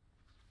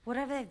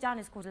 Whatever they've done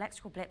has caused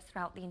electrical blips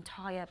throughout the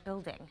entire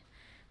building.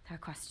 There are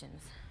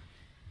questions.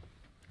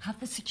 Have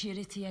the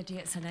security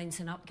idiots announced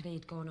an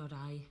upgrade gone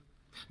awry?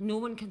 No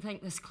one can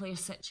think this Claire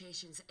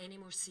situation's any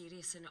more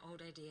serious than it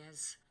already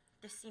is.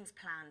 This seems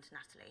planned,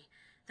 Natalie.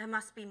 There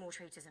must be more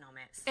traitors in our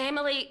midst.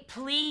 Emily,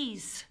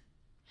 please.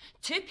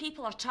 2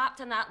 people are trapped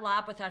in that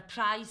lab with our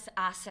prized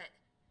asset.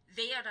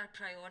 They are our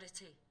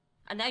priority.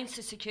 Announce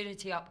the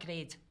security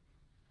upgrade.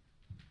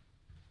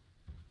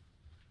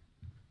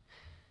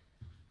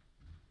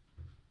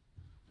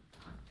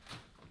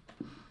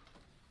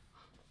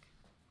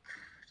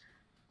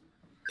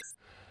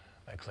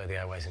 Better clear the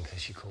airways in case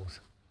she calls.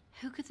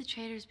 Who could the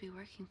traitors be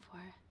working for?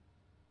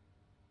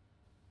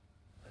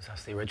 Let's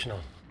ask the original.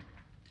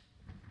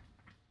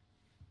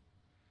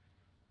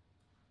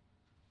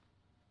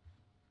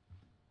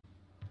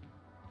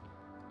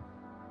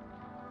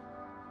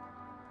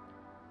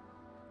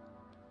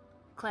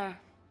 Claire,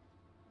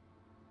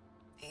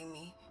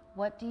 Amy,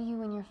 what do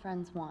you and your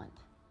friends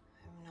want?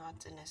 I'm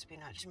not an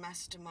espionage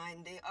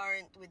mastermind. They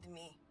aren't with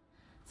me.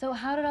 So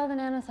how did all the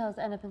nanocells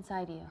end up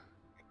inside you?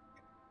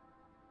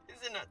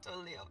 Isn't that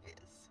totally obvious?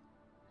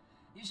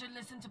 You should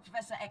listen to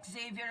Professor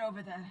Xavier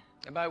over there.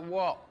 About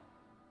what?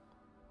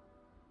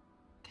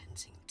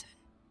 Kensington.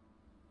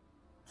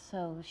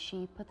 So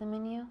she put them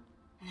in you?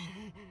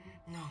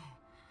 No.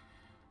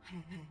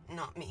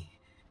 Not me.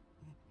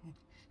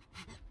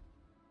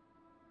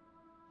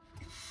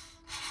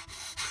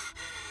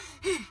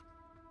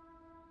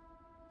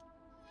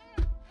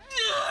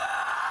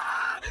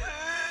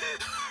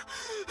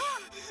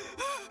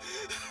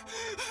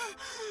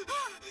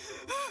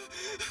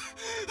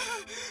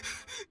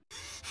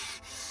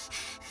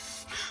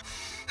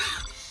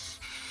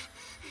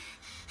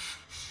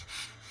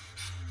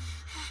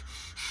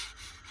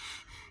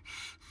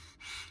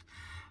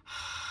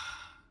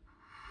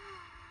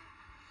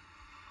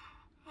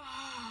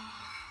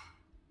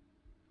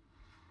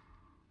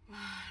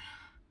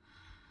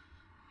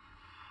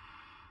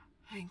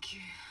 Thank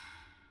you.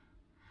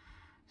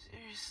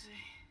 Seriously.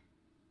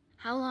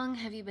 How long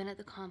have you been at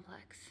the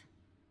complex?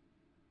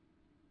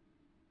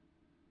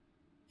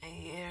 A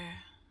year.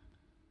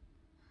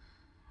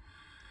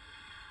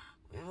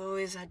 We've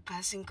always had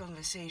passing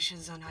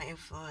conversations on higher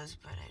floors,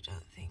 but I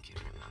don't think you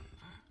remember.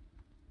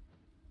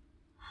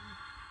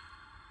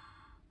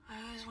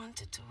 I always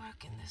wanted to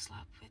work in this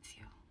lab with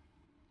you.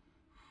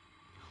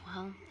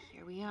 Well,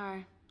 here we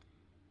are.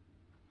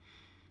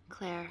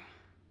 Claire,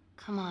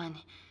 come on.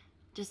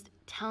 Just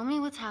tell me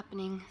what's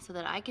happening so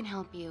that I can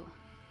help you.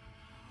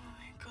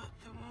 I got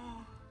them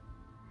all.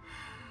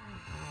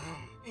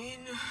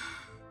 Mina.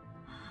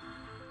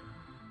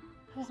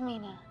 Who's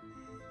Mina?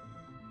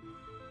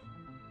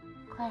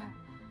 Claire.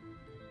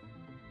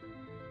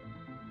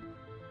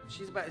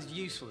 She's about as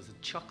useful as a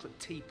chocolate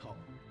teapot.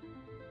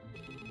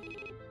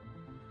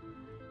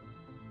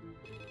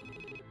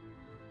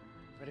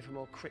 Ready for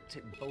more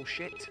cryptic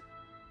bullshit?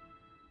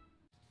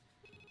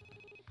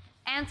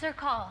 Answer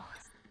call.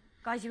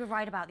 Guys, you were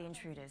right about the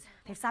intruders.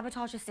 They've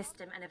sabotaged the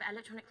system And have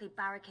electronically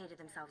barricaded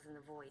themselves in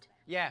the void.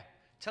 Yeah.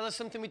 Tell us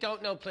something we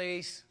don't know,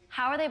 please.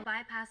 How are they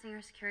bypassing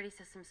your security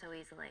system so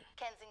easily?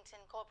 Kensington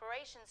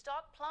Corporation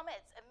stock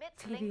plummets amidst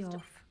TV links to...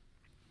 off.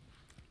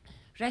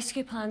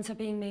 Rescue plans are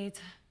being made.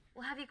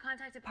 Well, have you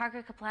contacted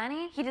Parker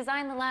Kaplani? He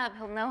designed the lab.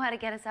 He'll know how to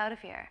get us out of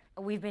here.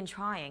 We've been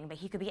trying, but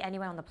he could be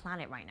anywhere on the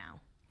planet right now.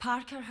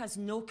 Parker has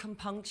no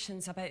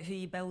compunctions about who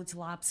he builds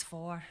labs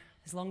for,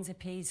 as long as he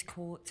pays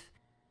quote.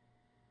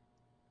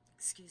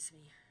 Excuse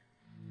me.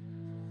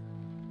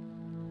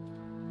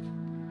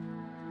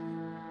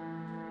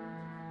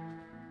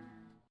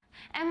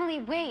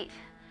 Emily, wait.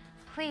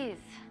 Please.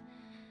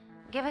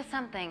 Give us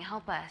something.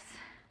 Help us.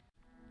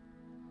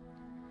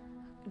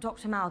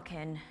 Dr.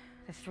 Malkin,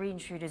 the 3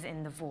 intruders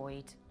in the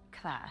void,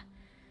 Claire,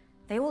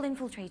 they all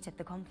infiltrated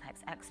the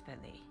complex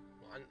expertly.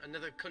 What,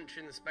 another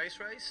country in the space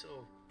race,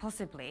 or?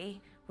 Possibly,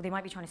 well, they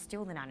might be trying to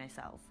steal the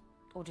nanocells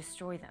or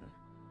destroy them.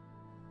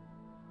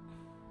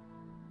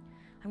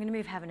 I'm going to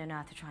move heaven and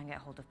earth to try and get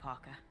hold of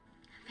Parker.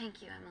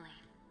 Thank you, Emily.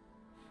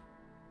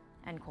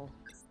 End call.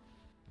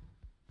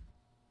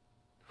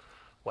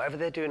 Whatever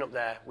they're doing up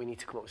there, we need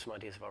to come up with some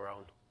ideas of our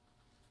own.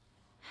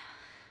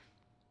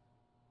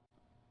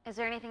 Is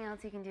there anything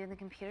else you can do in the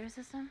computer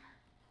system?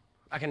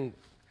 I can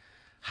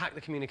hack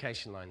the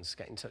communication lines,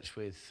 get in touch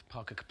with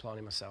Parker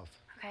Kaplani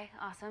myself. Okay,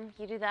 awesome.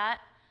 You do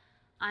that.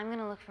 I'm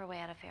gonna look for a way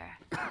out of here.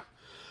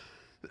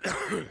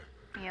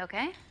 You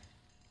okay?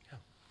 Yeah.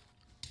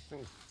 I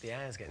think the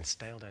air's getting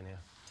stale down here.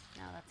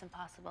 No, that's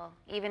impossible.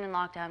 Even in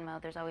lockdown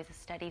mode, there's always a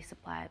steady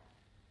supply of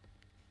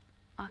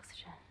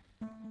oxygen.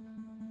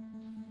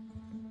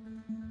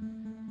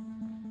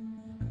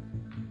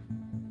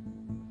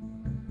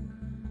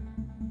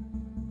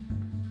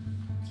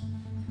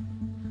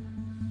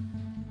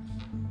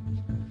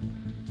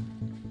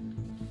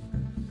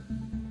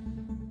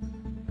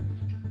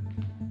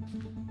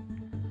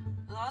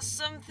 Lost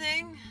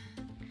something?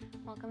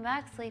 Welcome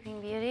back,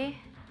 Sleeping Beauty.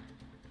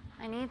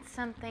 I need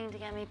something to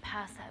get me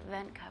past that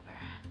vent cover.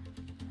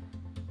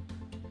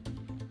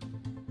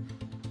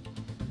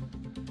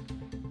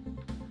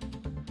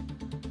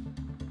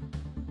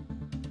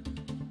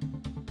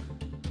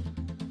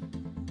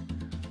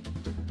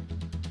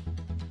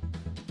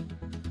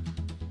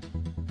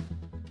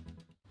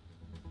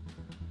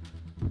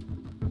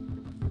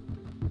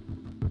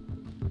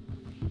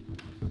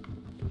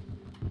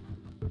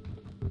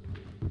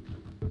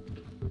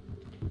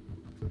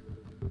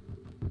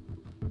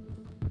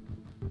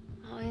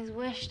 Always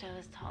wished I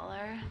was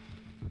taller.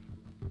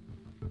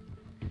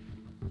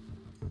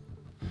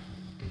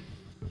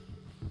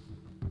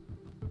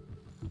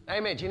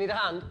 Amy, do you need a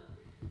hand?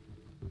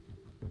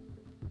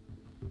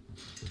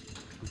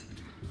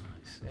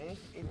 See,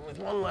 even with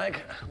one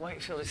leg,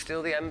 Wakefield is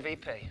still the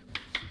MVP.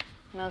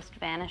 Most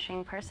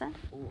vanishing person?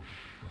 Ooh.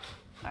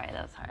 Sorry,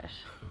 that was harsh.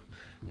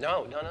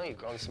 No, you've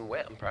grown some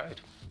weight. I'm proud.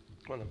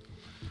 Come on then.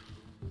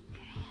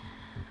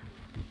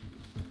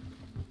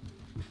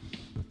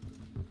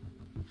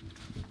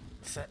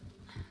 Sit.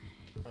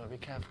 Oh, be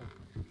careful.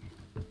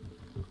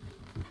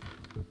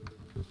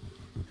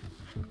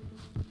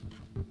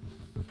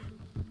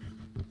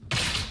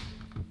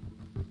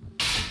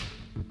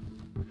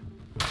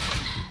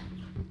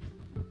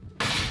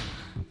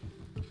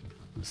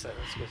 Sit,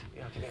 that's good.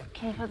 Yeah, okay, yeah.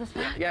 Can you put this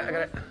back? Yeah, I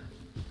got it.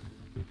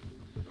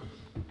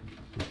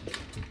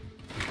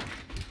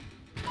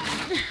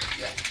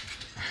 Yeah.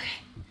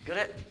 Got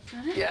it?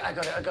 Got it? Yeah, I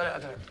got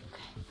it.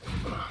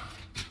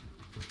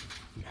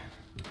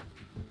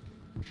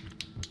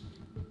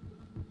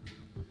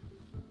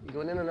 You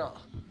going in or not?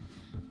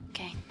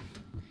 Okay.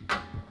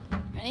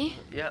 Ready?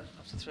 Yeah,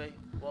 up to 3.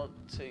 1,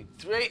 2,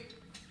 3.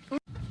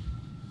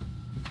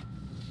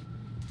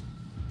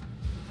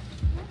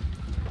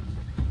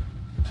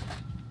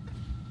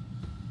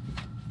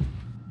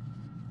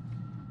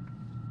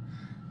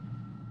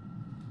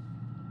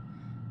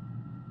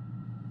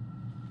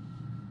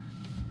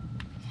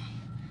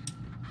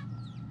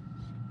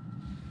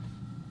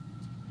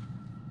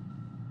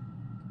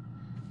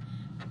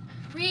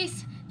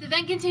 Reese, the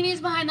vent continues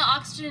behind the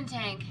oxygen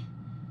tank.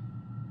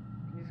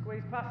 Can you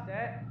squeeze past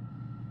it?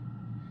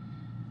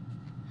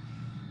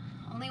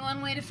 Only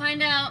one way to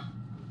find out.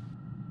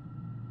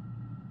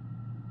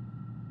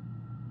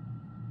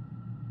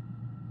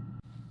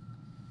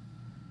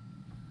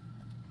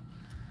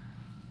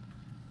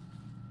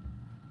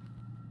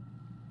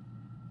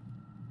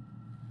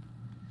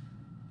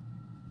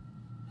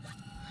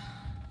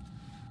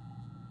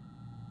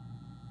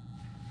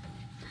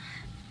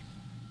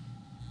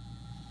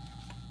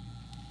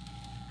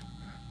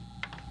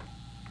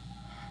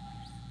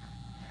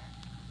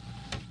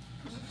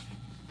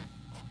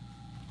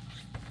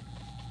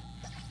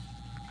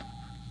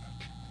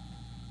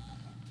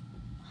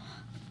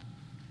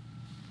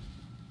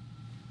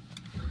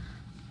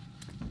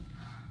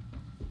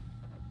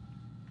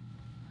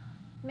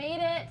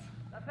 Made it.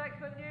 That's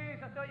excellent news.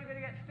 I thought you were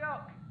going to get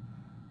stuck.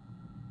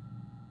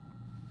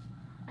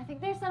 I think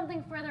there's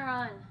something further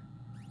on.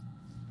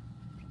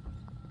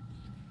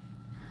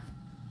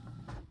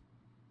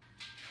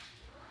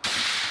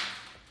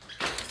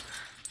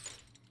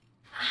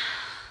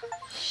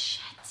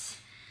 Shit.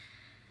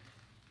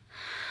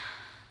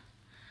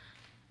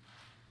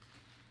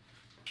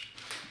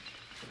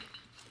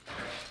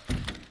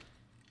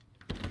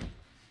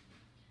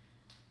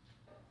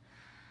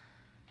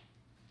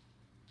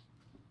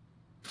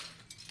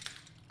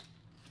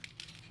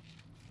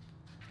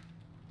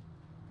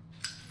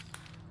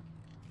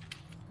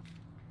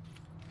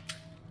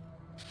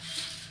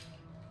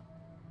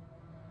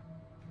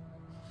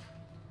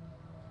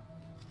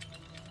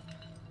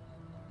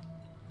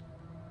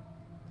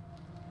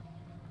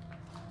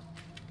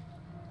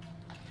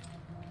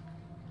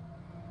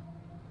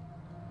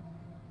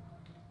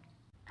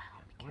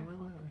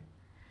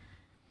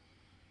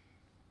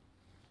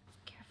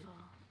 Careful.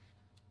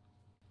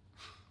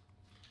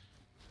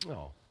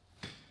 Oh,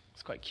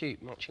 it's quite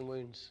cute, matching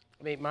wounds.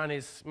 I mean,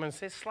 mine's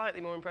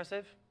slightly more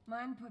impressive.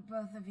 Mine put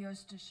both of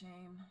yours to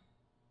shame.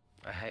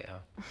 I hate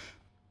her.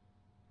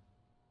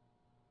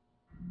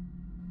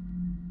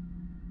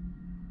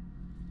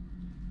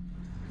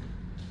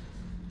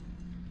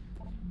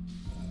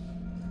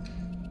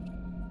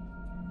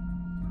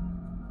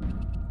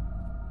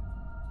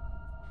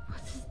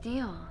 What's his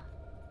deal?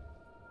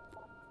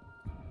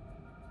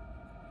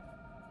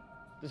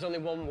 There's only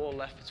one wall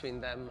left between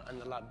them and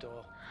the lab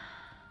door.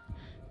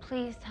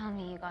 Please tell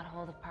me you got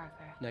hold of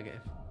Parker. Negative.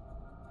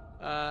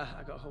 I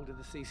got hold of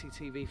the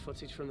CCTV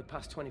footage from the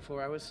past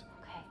 24 hours.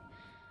 Okay.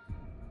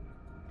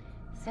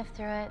 Sift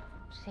through it,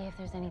 see if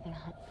there's anything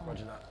helpful.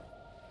 Roger that.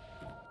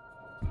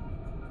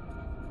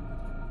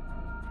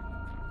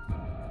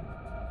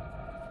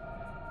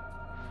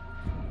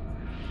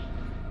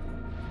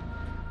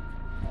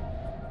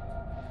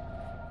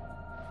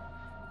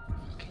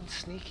 Fucking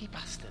sneaky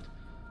bastard.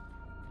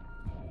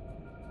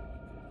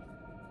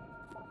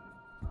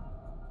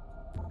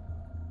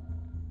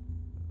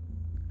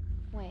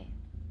 Wait.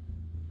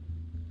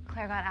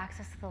 Claire got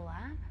access to the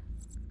lab?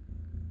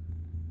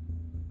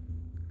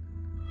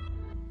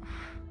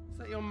 Is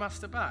that your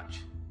master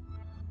batch?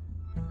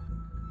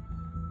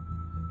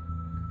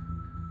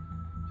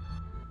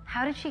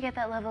 How did she get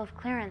that level of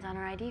clearance on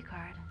her ID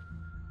card?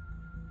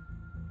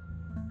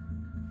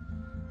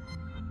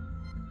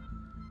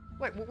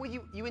 Wait, what were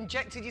you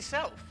injected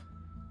yourself?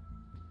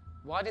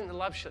 Why didn't the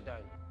lab shut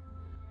down?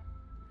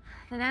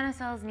 The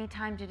nanocells need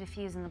time to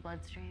diffuse in the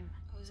bloodstream.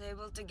 I was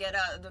able to get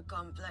out of the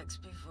complex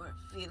before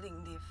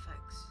feeling the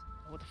effects.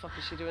 What the fuck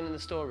is she doing in the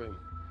storeroom?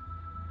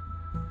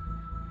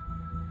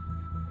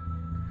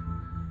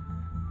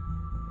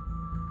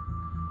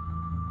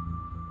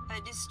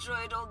 I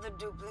destroyed all the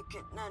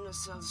duplicate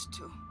nanocells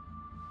too.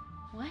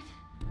 What?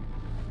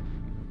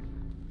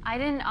 I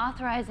didn't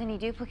authorize any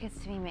duplicates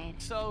to be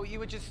made. So you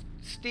were just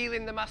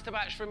stealing the master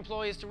batch for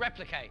employers to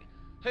replicate?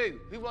 Who?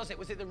 Who was it?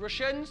 Was it the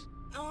Russians?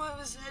 No, I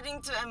was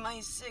heading to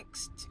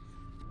MI6.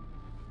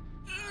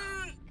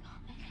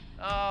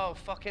 Oh,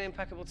 fucking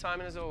impeccable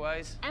timing as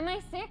always.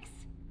 MI6?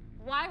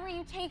 Why were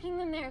you taking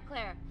them there,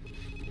 Claire?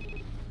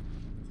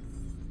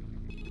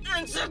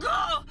 Let's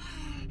go!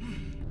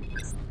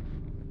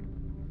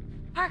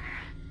 Parker!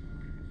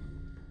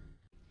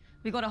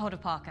 We got a hold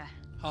of Parker.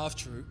 Half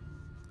true.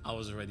 I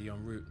was already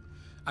en route.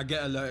 I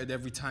get alerted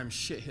every time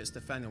shit hits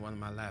the fan in one of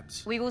my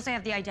labs. We also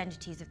have the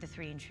identities of the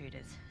 3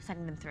 intruders.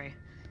 Sending them through.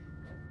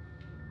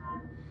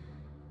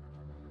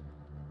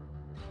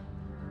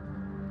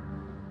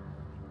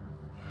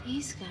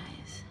 These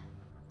guys.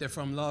 They're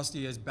from last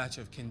year's batch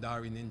of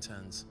Kindarian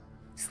interns.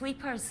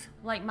 Sleepers,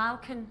 like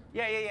Malkin.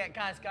 Yeah.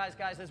 Guys.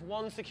 There's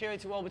one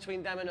security wall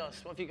between them and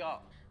us. What have you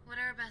got? What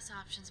are our best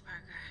options,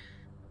 Parker?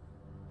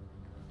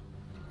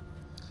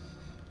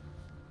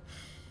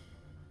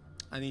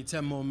 I need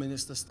 10 more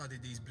minutes to study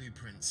these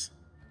blueprints.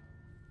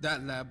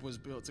 That lab was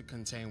built to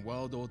contain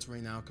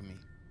world-altering alchemy.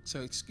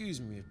 So excuse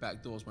me if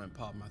back doors weren't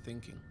part of my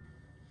thinking.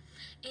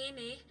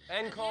 Amy.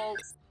 End call.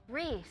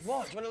 Reese.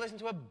 What? Do you want to listen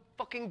to a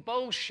fucking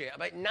bullshit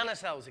about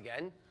nanocells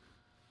again?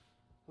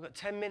 We've got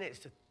 10 minutes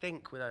to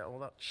think without all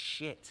that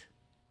shit.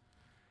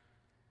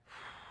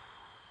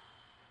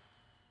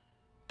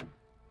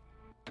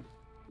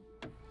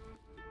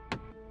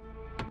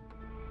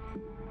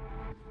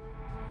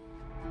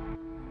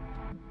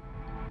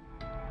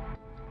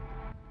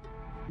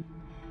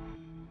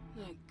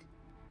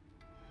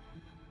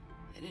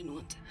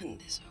 to hand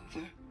this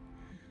over.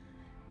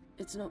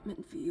 It's not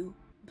meant for you,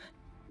 but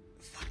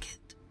fuck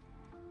it.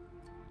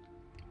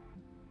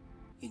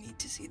 You need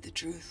to see the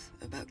truth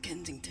about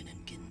Kensington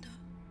and Kinder.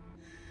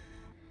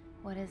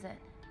 What is it?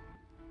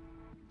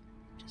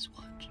 Just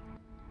watch.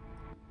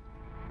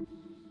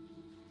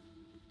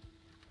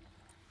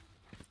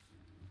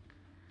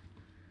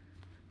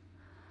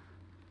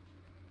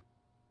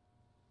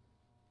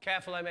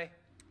 Careful, Amy.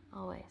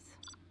 Always.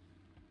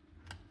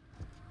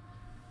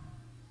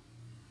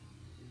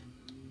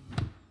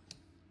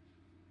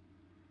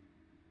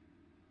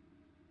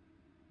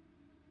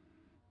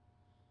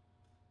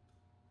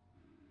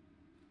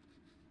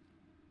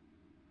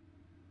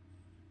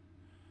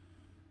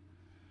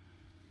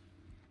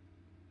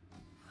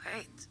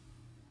 Wait.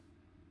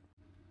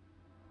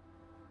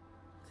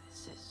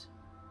 This is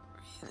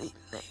really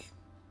lame.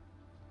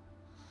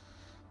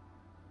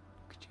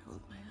 Could you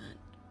hold my hand?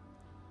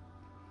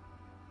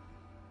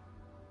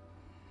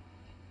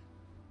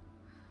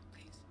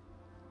 Please.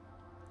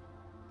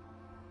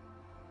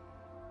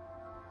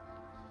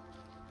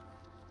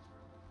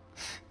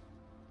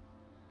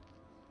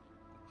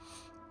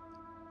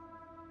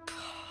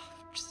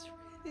 I'm just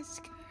really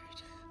scared.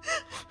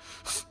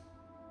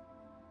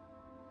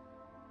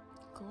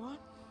 Go on.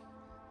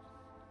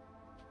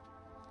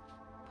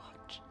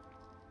 Watch.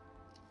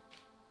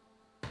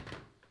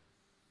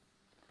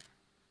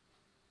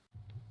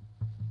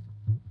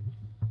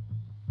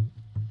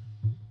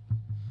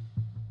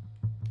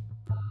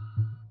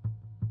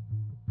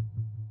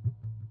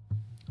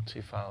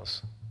 Two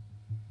files.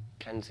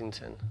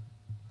 Kensington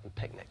and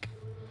Picnic.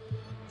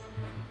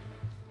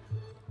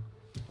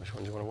 Which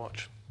one do you want to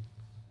watch?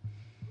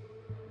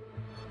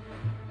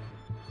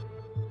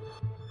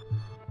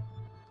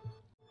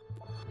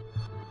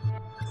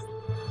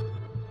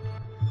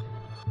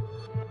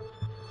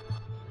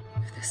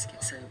 If this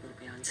gets out, we'll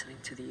be answering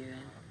to the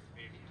UN.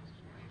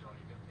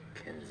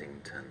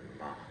 Kensington,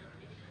 Ma.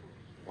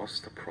 What's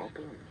the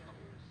problem?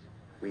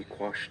 We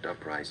quashed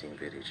uprising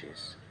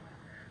villages,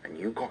 and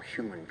you got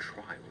human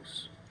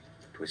trials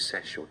to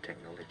assess your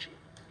technology.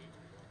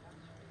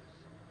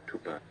 To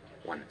burn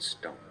one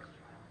stone.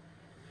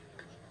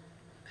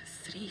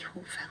 3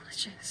 whole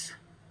villages.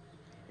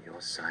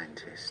 Your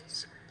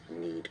scientists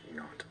need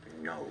not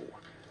know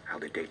how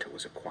the data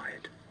was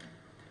acquired.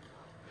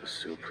 The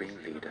Supreme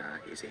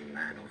Leader is a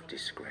man of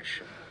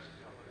discretion.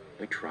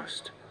 We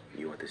trust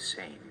you are the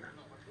same.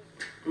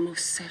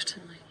 Most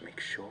certainly. Make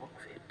sure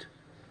of it,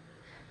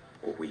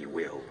 or we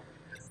will.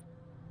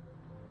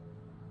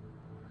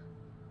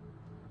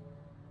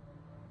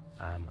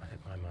 I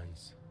think my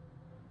mind's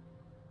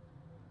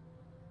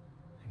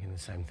thinking the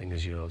same thing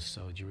as yours,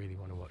 so do you really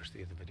want to watch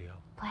the other video?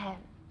 Play it.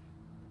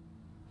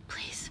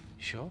 Please.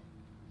 You sure?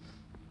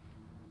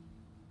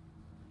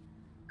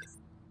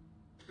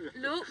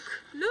 Look,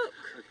 look!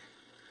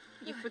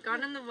 You've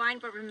forgotten the wine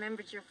but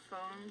remembered your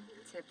phone.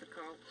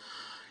 Typical.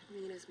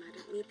 Mina's mad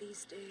at me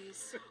these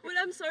days. Well,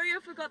 I'm sorry I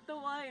forgot the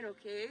wine,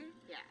 okay?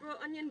 Yeah. Raw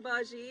onion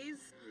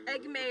bhajis,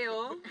 egg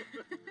mayo,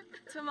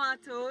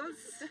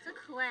 tomatoes.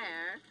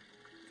 Claire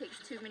takes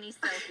too many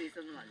selfies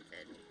in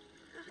London.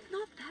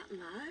 Not that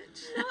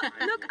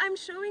much. Look, I'm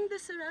showing the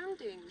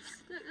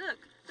surroundings.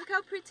 Look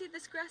how pretty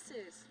this grass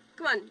is.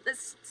 Come on,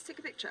 let's take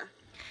a picture.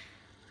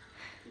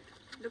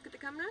 Look at the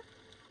camera.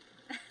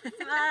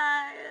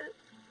 Smile.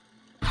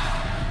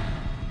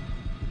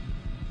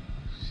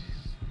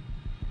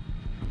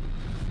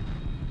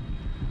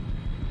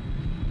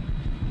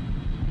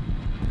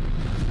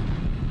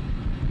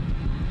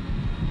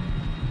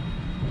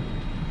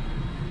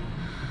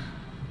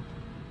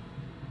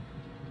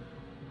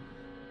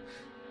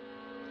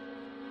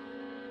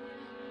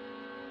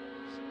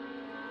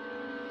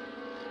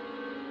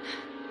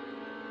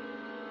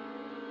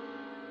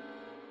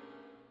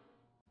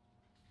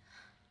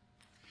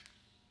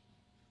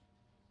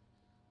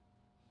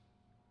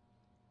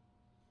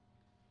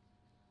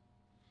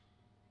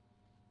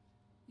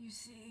 You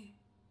see,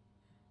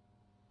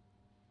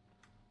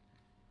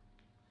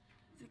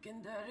 the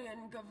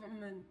Kandarian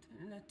government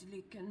and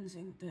Natalie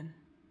Kensington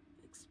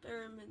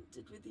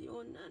Experimented with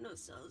your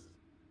nanocells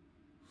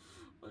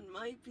on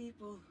my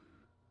people,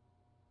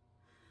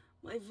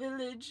 my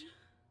village,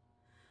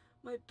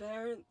 my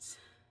parents,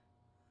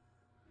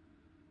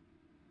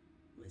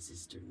 my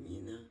sister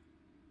Mina.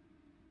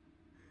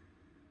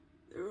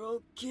 They were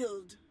all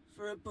killed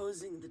for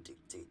opposing the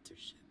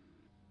dictatorship.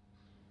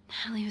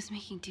 Natalie was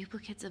making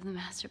duplicates of the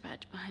master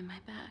badge behind my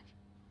back.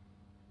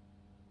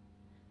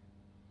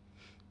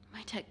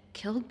 My tech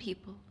killed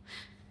people.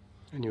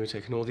 And you were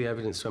taking all the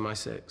evidence from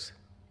MI6?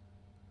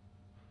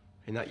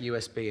 In that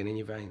USB and in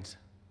your veins?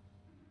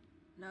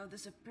 Now the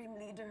Supreme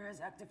Leader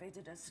has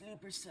activated a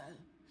sleeper cell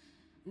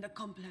in the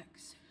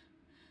complex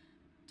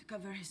to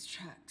cover his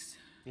tracks.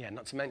 Yeah,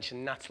 not to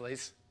mention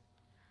Natalie's.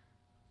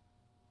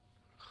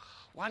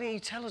 Why didn't you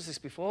tell us this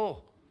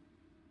before?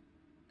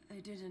 I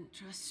didn't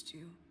trust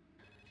you.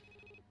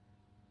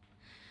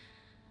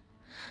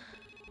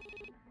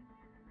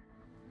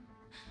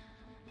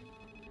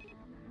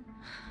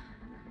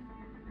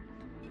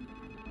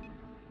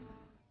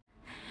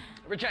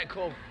 Reject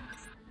call.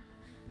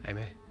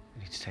 Amy,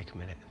 we need to take a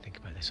minute and think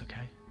about this,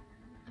 okay?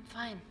 I'm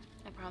fine,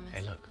 I promise.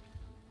 Hey, look.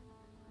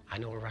 I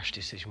know a rash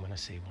decision when I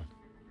see one.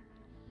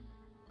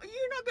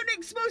 You're not going to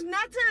expose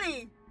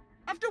Natalie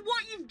after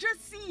what you've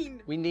just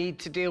seen. We need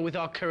to deal with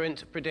our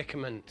current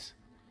predicament.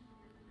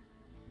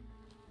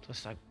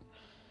 Plus, I really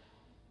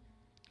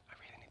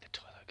need the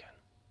toilet again.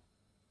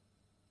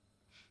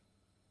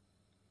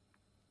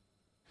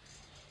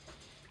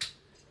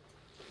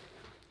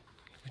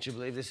 Would you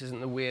believe this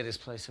isn't the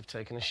weirdest place I've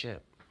taken a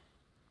shit?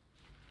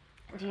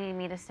 Do you need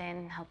me to stay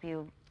and help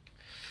you?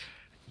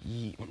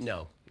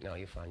 No,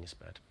 you're fine, you're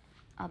spared.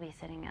 I'll be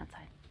sitting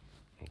outside.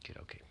 Okie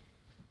dokie.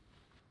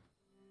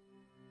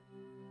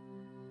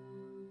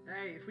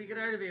 Hey, if we get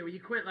out of here, will you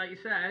quit like you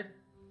said?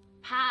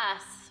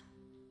 Pass.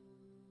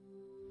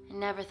 I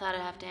never thought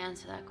I'd have to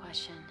answer that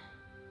question.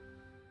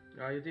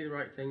 No, you do the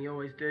right thing, you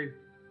always do.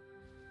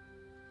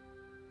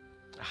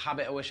 A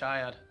habit I wish I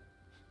had.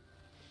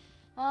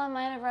 Well, it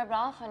might have rubbed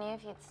off on you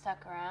if you'd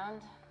stuck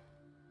around.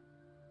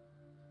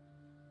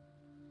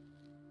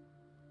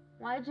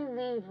 Why'd you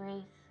leave,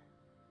 Reese?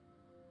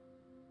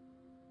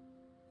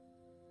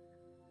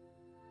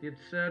 The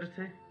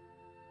absurdity.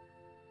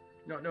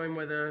 Not knowing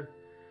whether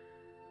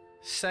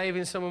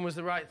saving someone was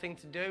the right thing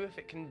to do if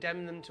it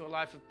condemned them to a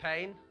life of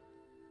pain.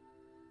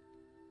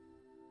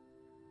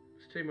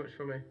 it's too much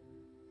for me.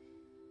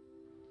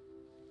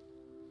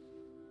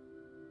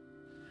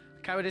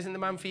 A coward isn't the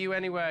man for you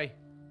anyway.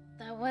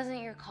 That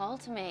wasn't your call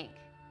to make.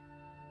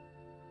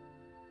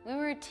 We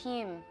were a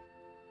team.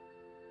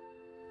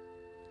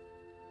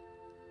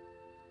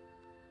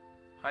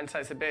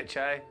 Hindsight's a bitch,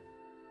 eh?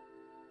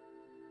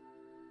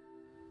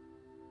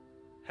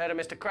 Heard of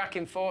Mr.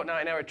 Cracking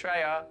Fortnite in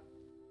Eritrea?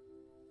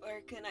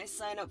 Where can I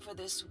sign up for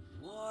this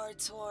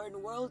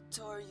war-torn world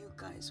tour you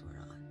guys were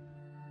on?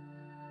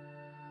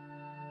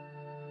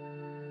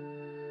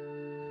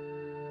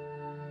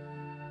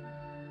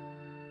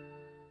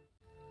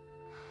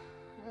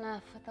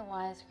 Enough with the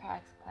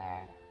wisecracks,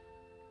 Claire.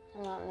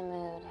 I'm not in the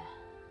mood.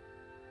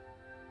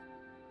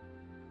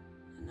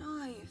 I know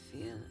how you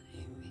feel,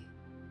 Amy.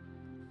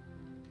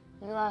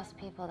 You lost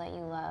people that you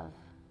love.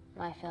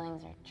 My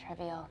feelings are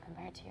trivial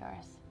compared to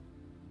yours.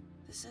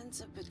 The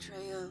sense of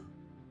betrayal,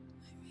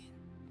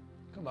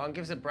 Come on,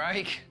 give us a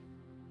break.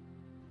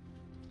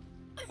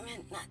 I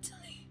meant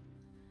Natalie.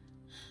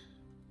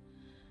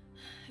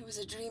 It was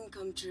a dream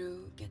come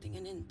true, getting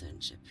an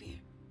internship here.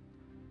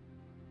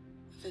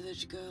 A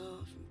village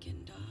girl from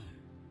Kindar,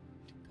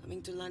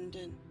 coming to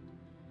London,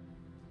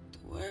 to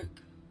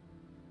work,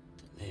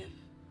 to live,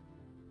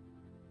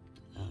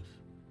 to love.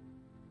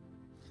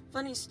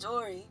 Funny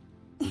story.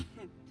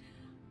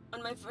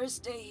 On my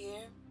first day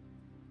here,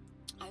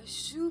 I was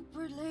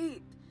super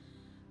late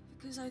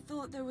because I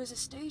thought there was a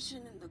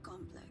station in the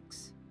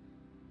complex.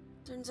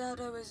 Turns out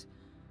I was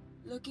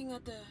looking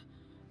at the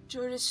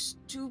tourist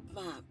tube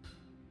map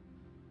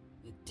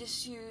with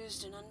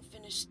disused and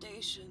unfinished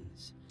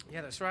stations.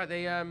 Yeah, that's right.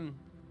 They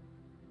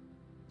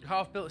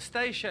half-built a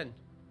station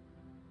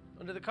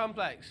under the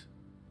complex.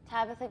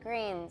 Tabitha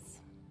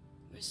Greens.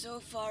 We're so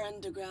far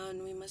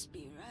underground, we must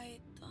be right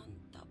on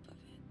top of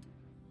it.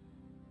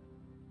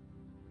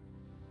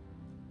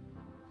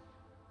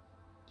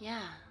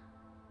 Yeah.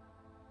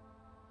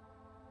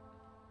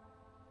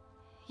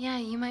 Yeah,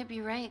 you might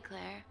be right,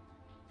 Claire.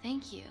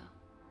 Thank you.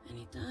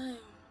 Anytime.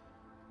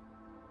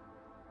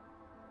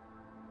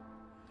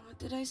 What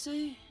did I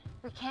say?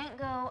 We can't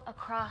go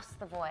across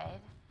the void.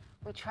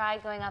 We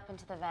tried going up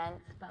into the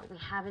vents, but we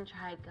haven't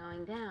tried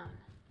going down.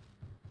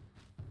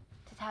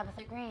 To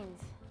Tabitha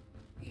Greens.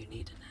 You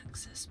need an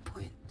access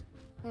point.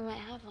 We might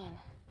have one.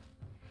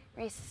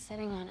 Reese is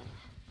sitting on it.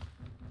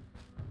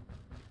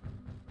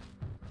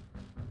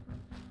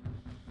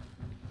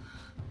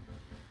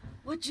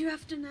 What do you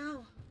have to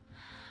know?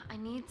 I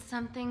need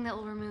something that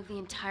will remove the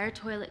entire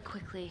toilet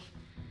quickly.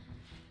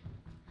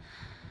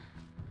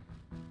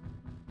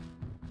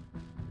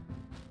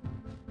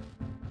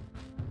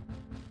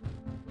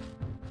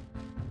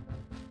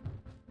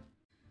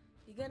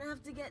 You're gonna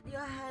have to get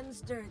your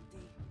hands dirty.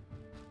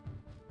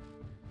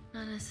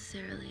 Not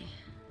necessarily.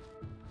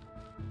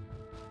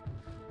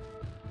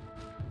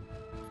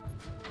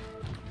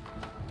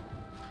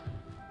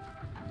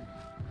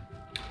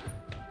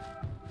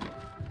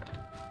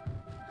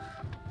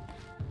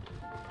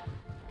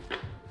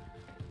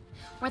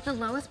 We're at the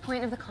lowest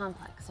point of the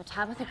complex, so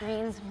Tabitha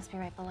Greens must be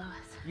right below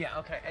us. Yeah,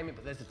 okay, Amy,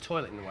 but there's a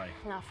toilet in the way.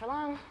 Not for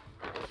long.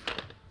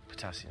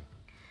 Potassium.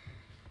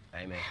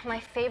 Amy. My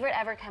favorite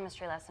ever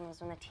chemistry lesson was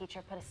when the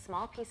teacher put a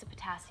small piece of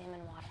potassium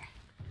in water.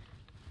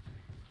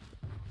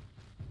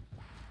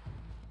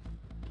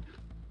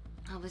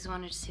 I always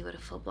wanted to see what a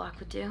full block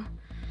would do.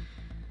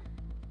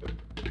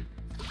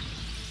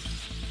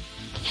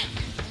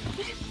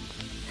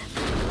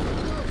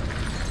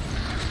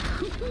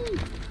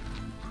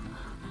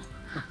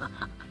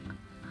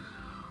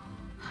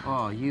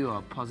 Oh, you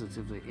are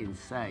positively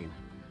insane.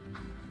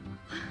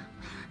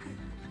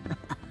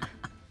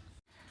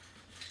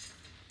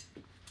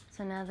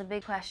 So now the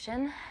big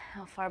question,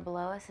 how far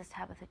below us is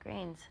Tabitha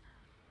Greens?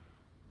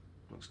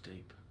 Looks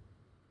deep.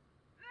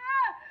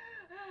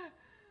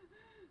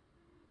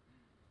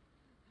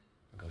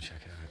 I'll go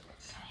check it out.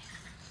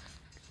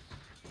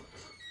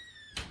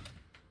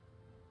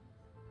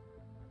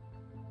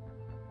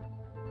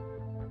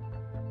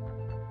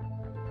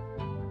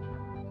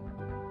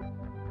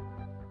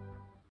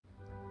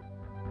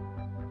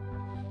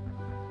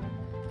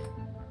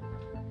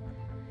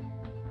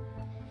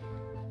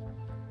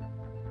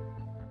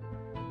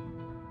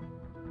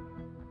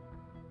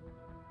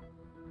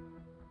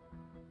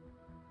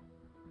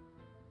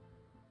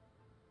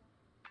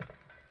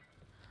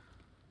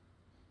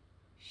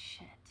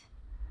 Shit.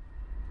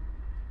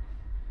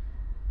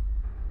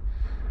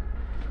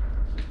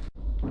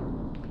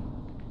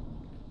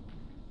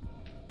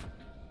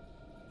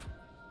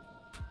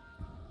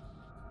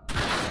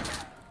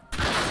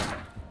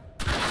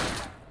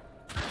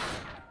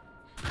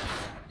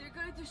 They're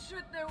going to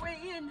shoot their way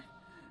in.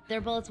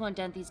 Their bullets won't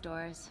dent these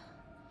doors.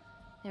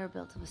 They were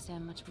built to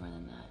withstand much more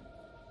than that.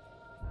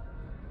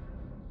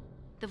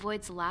 The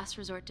Void's last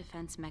resort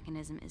defense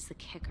mechanism is the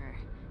kicker.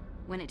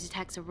 When it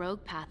detects a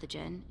rogue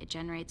pathogen, it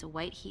generates a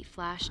white heat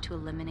flash to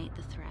eliminate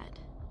the threat.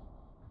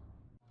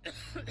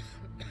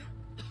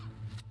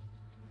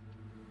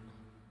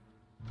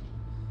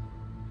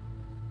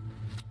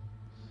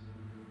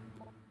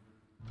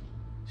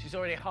 She's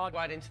already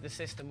hardwired into the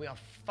system. We are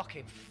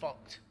fucking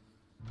fucked.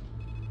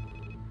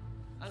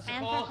 Answer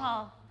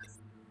call.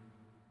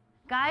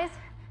 Guys,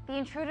 the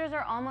intruders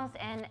are almost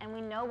in, and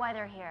we know why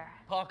they're here.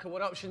 Parker,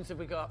 what options have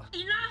we got?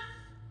 Enough!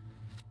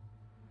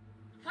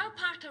 While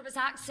Parker was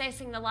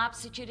accessing the lab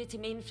security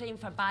mainframe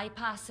for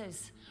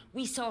bypasses,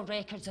 we saw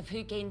records of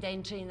who gained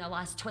entry in the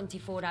last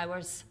 24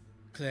 hours.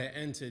 Claire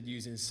entered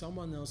using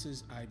someone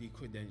else's ID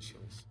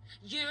credentials.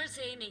 Yours,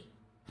 Amy.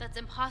 That's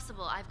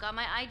impossible. I've got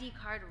my ID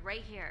card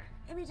right here.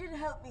 Amy didn't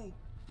help me.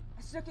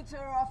 I snuck into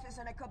her office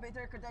and I copied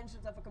her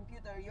credentials off a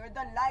computer. You're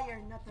the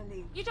liar,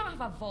 Natalie. You don't have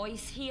a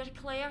voice here,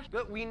 Claire.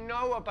 Look, we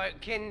know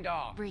about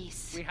Kindar.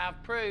 Reese. We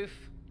have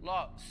proof.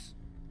 Lots.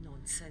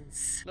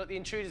 Nonsense. Look, the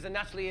intruders are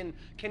Natalie and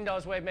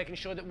Kindar's way of making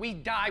sure that we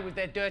die with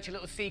their dirty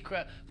little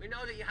secret. We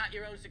know that you hack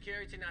your own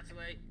security,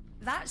 Natalie.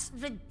 That's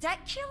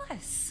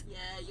ridiculous. Yeah,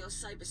 your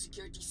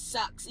cybersecurity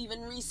sucks.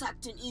 Even Reese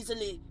hacked in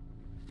easily.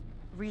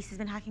 Reese has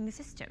been hacking the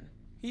system.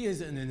 He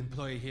isn't an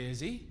employee here, is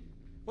he?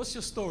 What's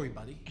your story,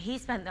 buddy? He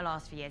spent the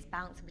last few years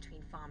bouncing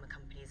between pharma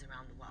companies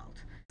around the world.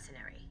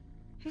 Mercenary.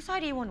 Whose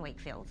side are you on,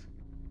 Wakefield?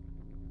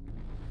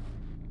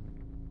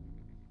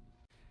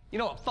 You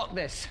know what? Fuck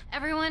this.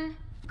 Everyone,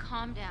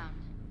 calm down.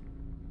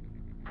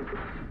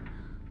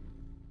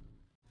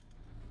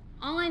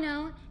 All I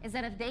know is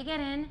that if they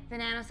get in, the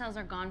nanocells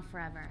are gone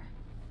forever.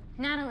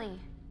 Natalie,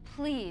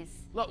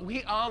 please. Look,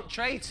 we aren't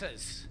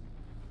traitors.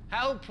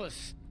 Help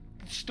us.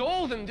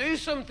 Stall them. Do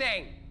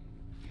something.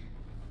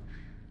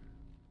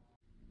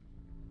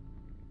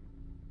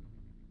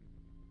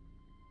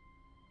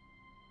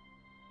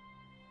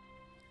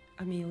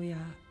 Amelia,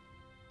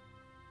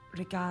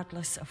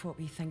 regardless of what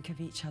we think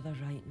of each other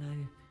right now,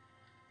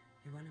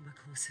 you're one of my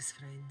closest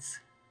friends.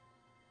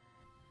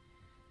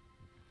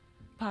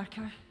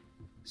 Parker?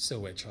 So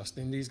we're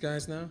trusting these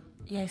guys now?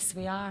 Yes,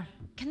 we are.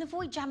 Can the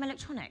Void jam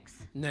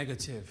electronics?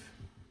 Negative.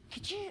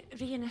 Could you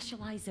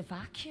reinitialize the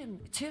vacuum?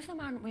 Two of them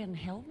aren't wearing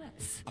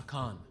helmets. I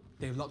can't.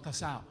 They've locked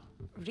us out.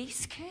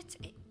 Reese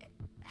could.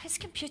 His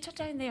computer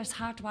down there is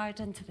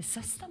hardwired into the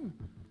system.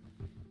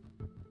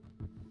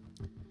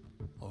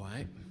 All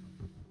right.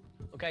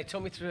 Okay,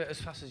 talk me through it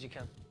as fast as you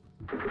can.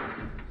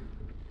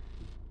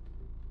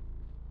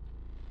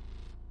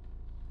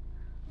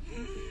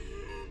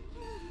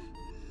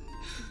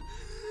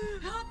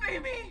 Help,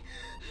 Amy!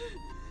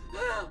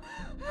 Help!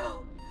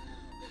 Help!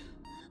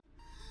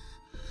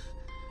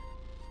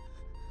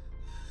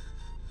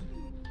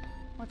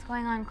 What's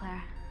going on,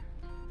 Claire?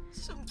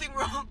 Something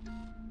wrong.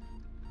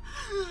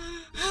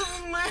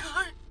 My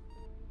heart.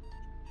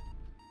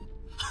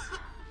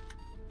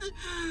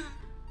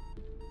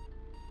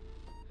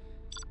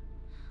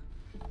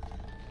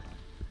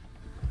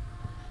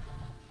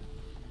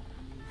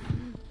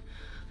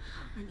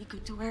 Are you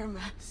going to wear a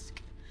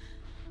mask?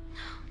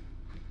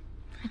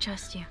 I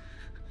trust you.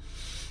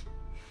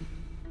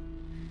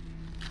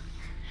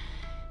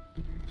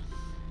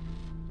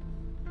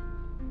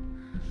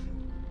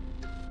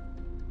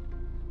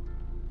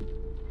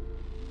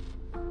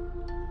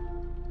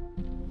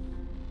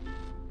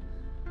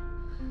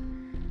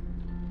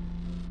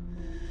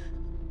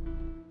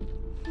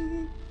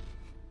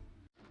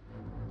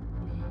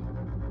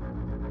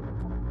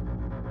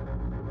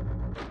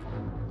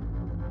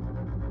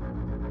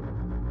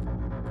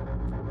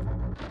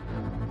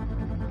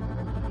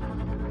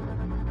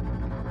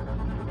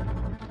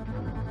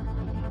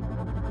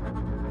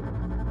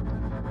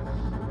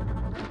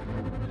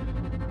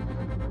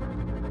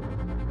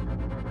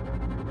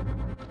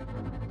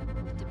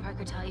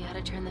 Tell you how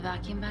to turn the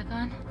vacuum back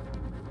on?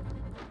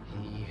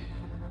 He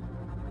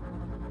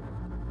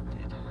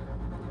did.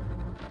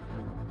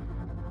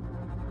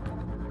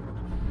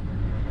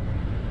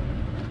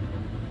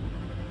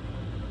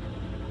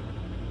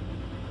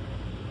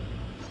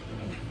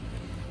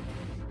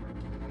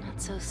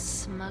 Not so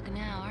smug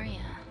now, are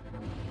ya?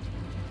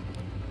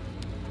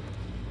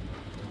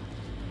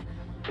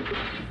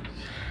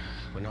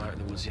 We're not out of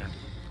the woods yet.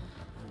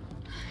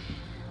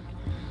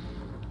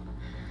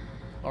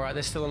 All right,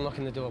 they're still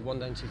unlocking the door. 1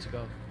 down, 2 to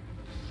go.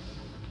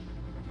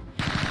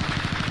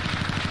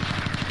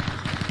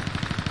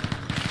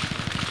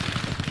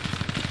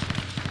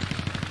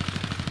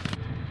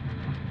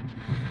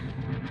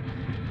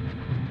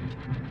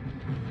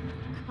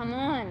 Come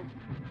on.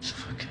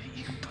 Suffocate,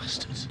 you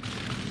bastards.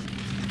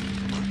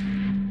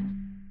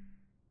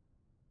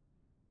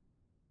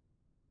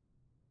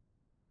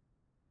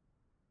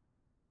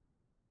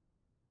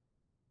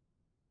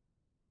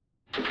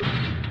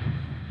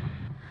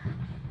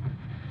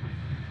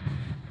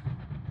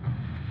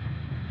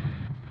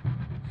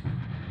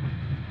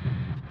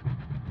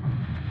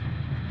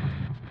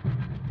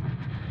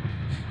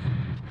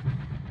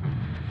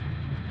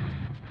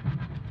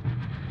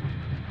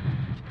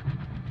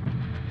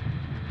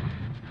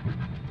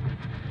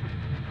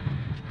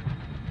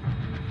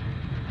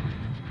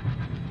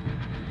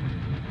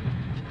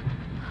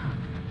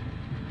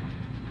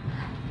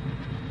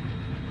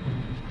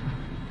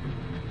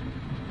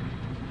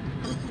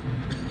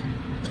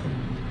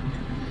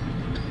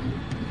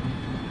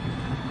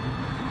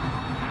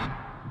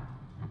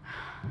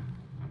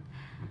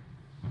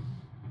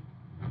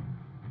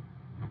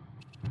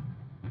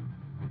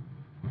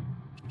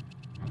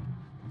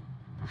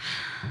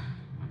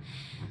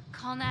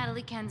 Call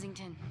Natalie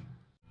Kensington.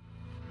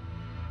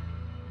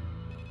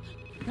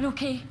 You're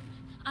okay?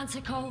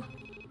 Answer call.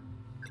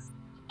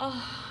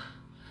 Oh,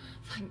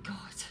 thank God.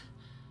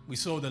 We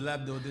saw the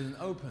lab door didn't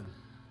open.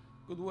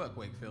 Good work,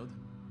 Wakefield.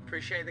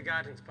 Appreciate the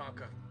guidance,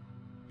 Parker.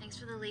 Thanks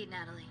for the lead,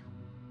 Natalie.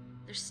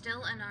 There's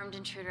still an armed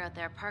intruder out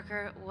there.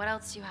 Parker, what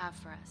else do you have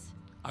for us?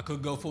 I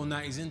could go full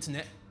 90s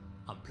internet,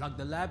 unplug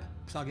the lab,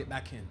 plug it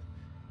back in.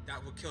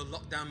 That would kill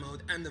lockdown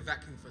mode and the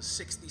vacuum for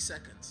 60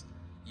 seconds.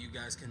 You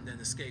guys can then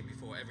escape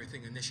before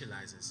everything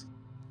initializes.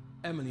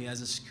 Emily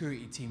has a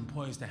security team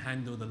poised to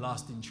handle the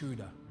last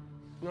intruder.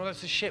 No,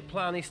 that's a shit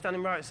plan. He's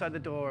standing right outside the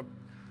door. A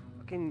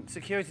fucking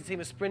security team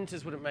of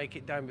sprinters wouldn't make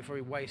it down before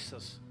he wastes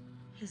us.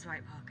 He's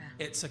right, Parker.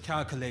 It's a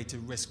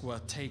calculated risk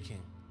worth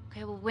taking.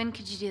 Okay, well, when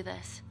could you do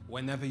this?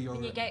 Whenever you're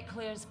When you get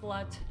Claire's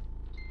blood.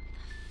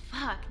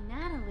 Fuck,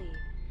 Natalie.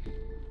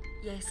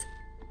 Yes,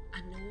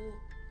 I know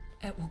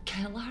it will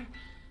kill her,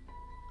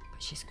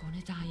 but she's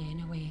gonna die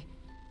anyway.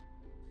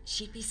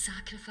 She'd be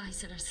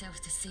sacrificing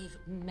herself to save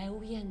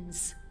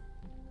millions.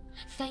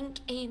 Think,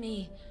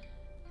 Amy.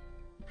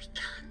 We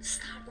can't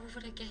start over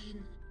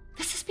again.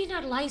 This has been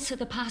our lives for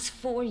the past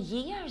 4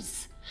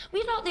 years.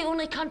 We're not the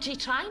only country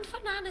trying for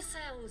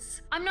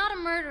nanocells. I'm not a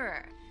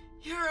murderer.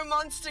 You're a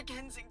monster,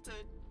 Kensington.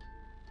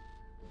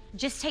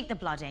 Just take the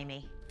blood,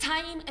 Amy.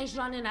 Time is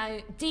running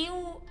out.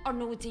 Deal or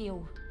no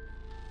deal?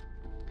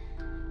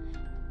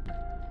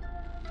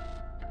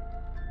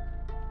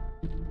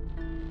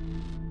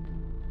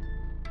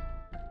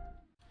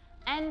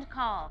 End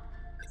call.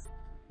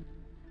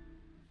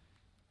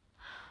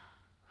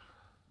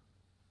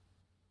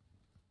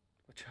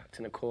 We're trapped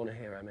in a corner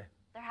here, Emmy.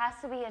 There has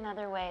to be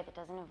another way that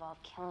doesn't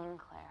involve killing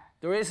Claire.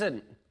 There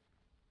isn't.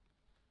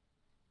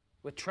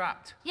 We're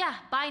trapped. Yeah,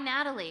 by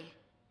Natalie.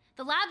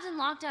 The lab's in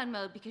lockdown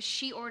mode because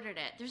she ordered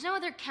it. There's no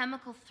other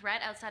chemical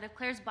threat outside of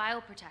Claire's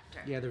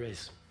bioprotector. Yeah, there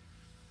is.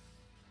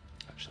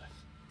 Actually.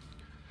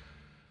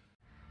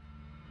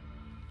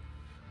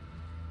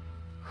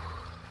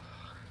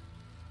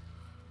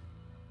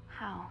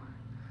 How?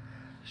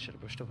 Should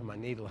have brushed up on my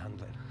needle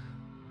handling.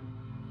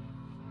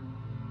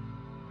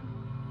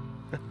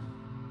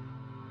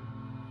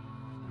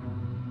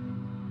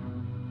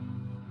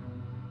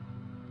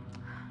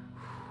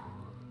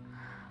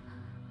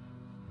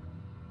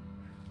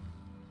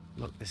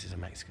 Look, this is a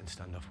Mexican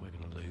standoff we're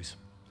going to lose.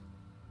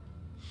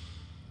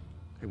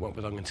 It won't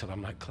be long until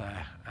I'm like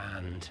Claire,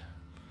 and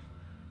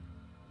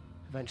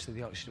eventually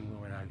the oxygen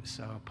will run out,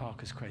 so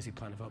Parker's crazy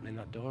plan of opening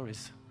that door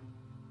is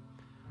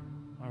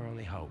our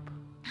only hope.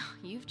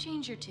 You've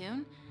changed your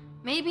tune.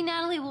 Maybe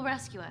Natalie will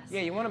rescue us.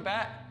 Yeah, you want to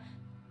bet?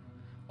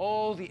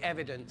 All the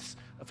evidence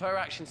of her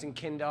actions in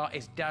Kindar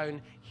is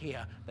down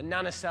here. The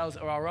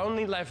nanocells are our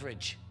only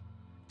leverage.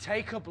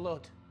 Take her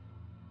blood,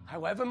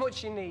 however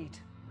much you need.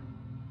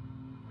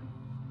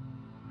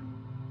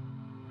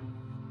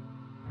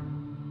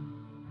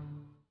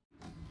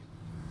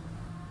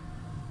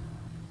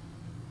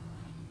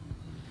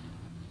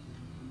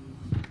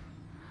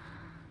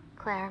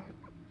 Claire,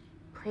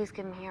 please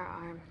give me your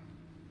arm.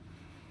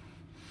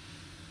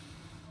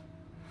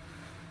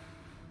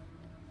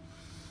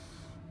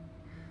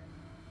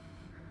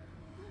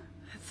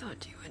 I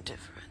thought you were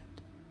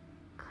different.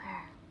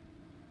 Claire,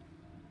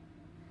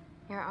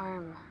 your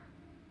arm.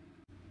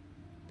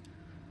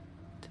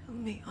 Tell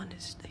me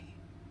honestly.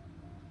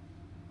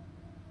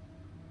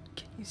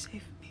 Can you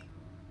save me?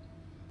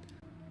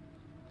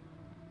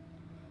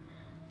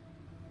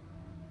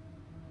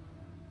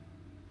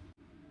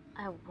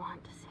 I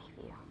want to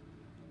save you.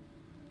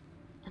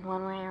 In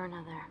one way or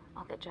another,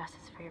 I'll get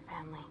justice for your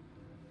family.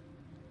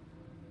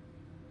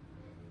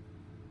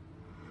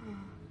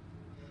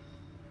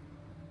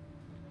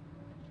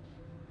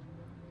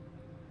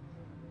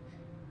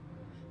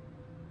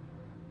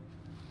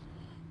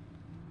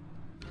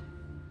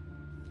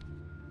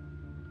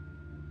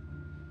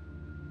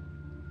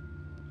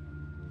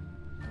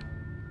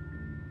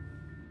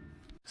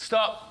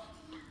 Stop.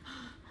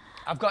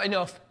 I've got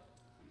enough.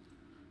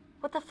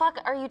 What the fuck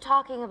are you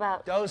talking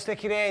about? Don't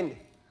stick it in.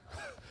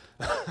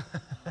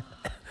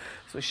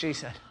 That's what she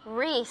said.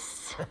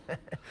 Reese.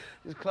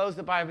 Just close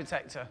the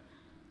bioprotector.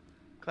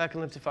 Claire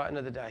can live to fight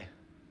another day.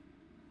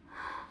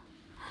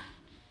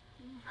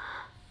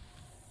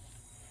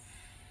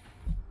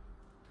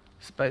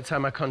 It's about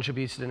time I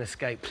contributed an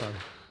escape plan.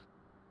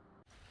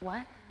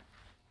 What?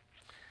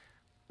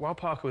 While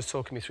Parker was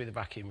talking me through the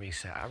vacuum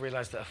reset, I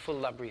realised that a full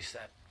lab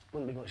reset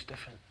wouldn't be much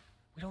different.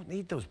 We don't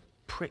need those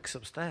pricks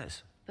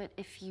upstairs. But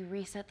if you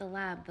reset the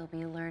lab, they'll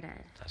be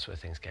alerted. That's where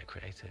things get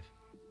creative.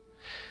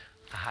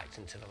 I hacked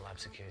into the lab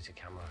security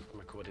camera and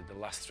recorded the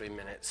last 3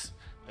 minutes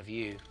of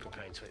you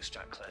preparing to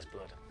extract Claire's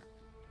blood.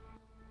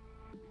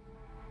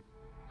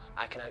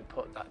 I can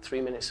output that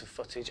 3 minutes of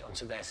footage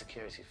onto their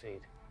security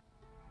feed.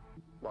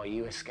 While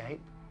you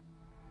escape,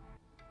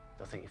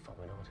 they'll think you're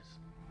following orders.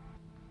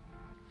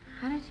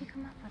 How did you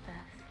come up with this?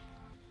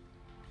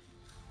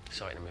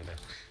 Saw it in a movie.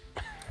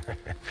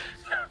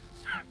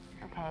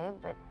 Okay,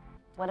 but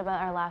what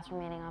about our last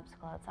remaining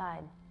obstacle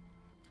outside?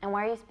 And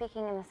why are you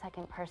speaking in the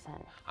second person?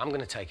 I'm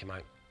going to take him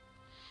out.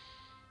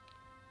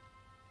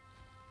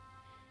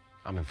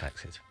 I'm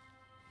infected.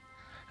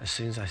 As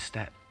soon as I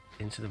step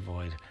into the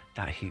void,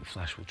 that heat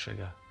flash will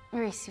trigger.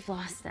 Reese, you've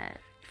lost it.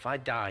 If I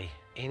die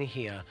in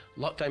here,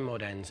 lockdown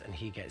mode ends and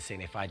he gets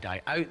in. If I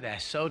die out there,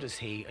 so does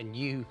he, and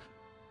you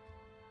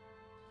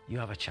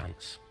have a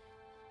chance.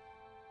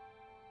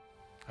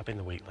 I've been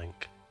the weak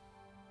link.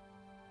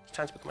 It's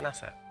time to become an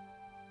asset.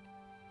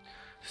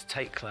 Just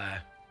take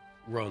Claire,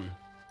 run,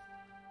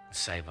 and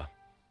save her.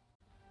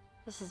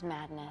 This is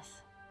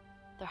madness.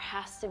 There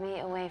has to be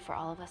a way for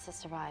all of us to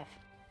survive.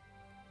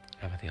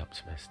 Ever the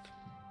optimist.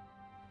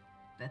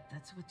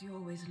 That's what you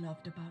always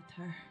loved about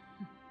her.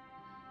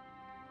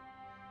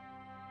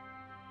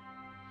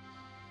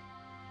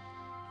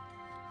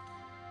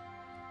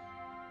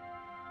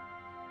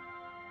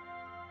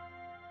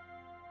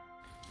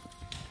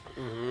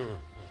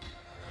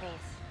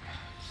 Reese,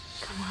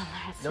 come on,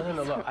 let's No, do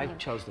look, I something.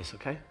 chose this,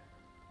 okay?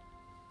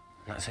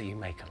 And that's how you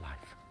make a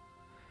life.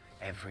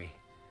 Every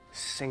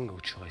single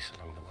choice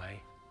along the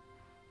way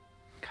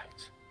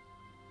counts.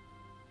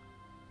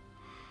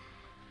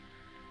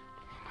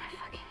 I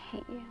fucking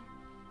hate you.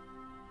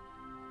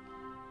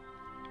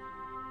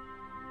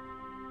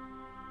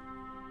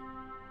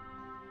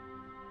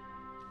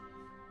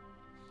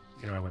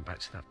 You know, I went back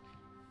to that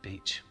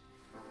beach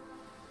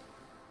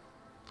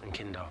in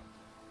Kindar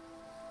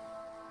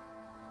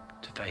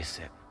to face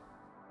it.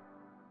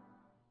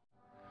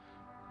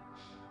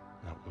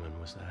 That woman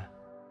was there.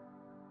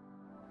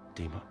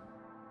 Dima.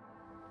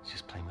 She's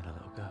just playing with a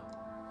little girl.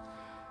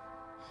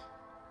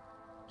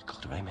 She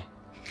called her Amy.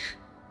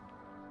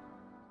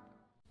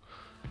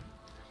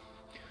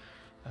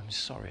 I'm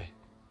sorry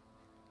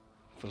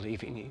for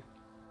leaving you.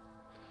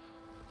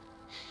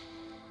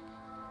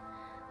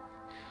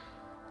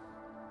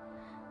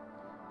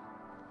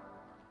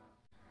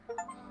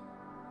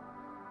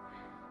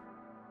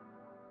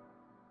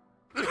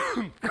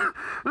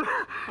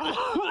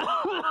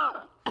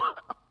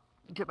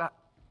 Get back.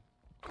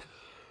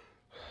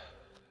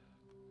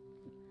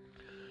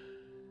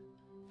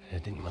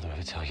 Didn't your mother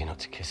ever tell you not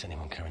to kiss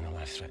anyone carrying a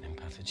life-threatening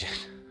pathogen?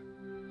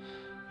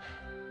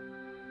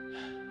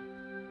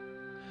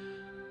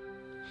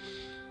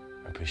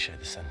 I appreciate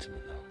the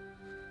sentiment, though.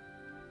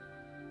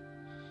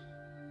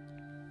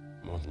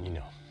 More than you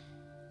know.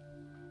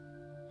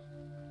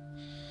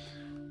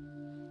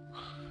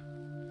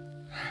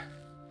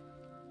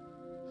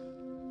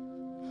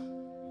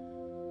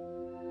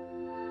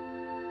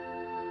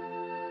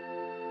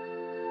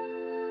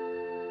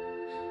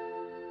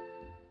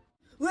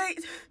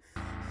 Wait!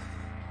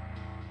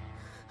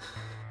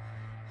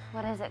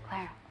 What is it,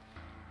 Claire?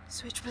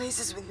 Switch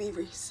places with me,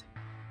 Reese.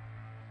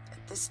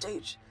 At this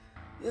stage,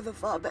 you have a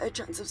far better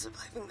chance of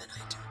surviving than I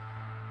do.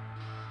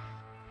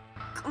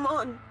 Come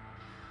on.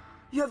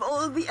 You have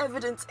all the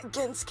evidence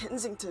against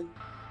Kensington.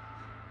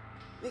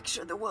 Make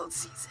sure the world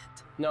sees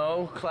it.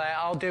 No, Claire,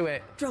 I'll do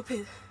it. Drop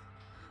it.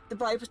 The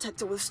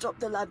bioprotector will stop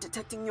the lab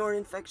detecting your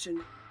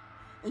infection,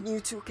 and you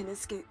two can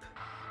escape.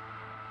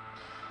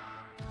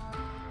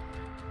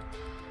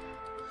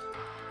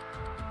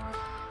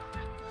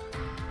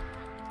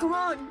 Come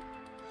on!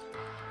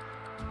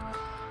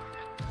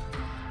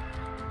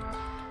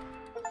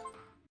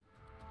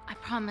 I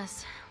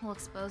promise we'll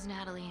expose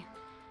Natalie,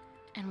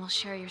 and we'll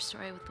share your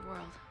story with the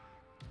world.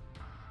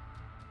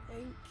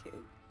 Thank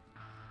you.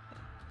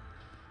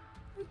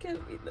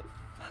 Get me the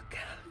fuck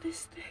out of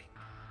this thing.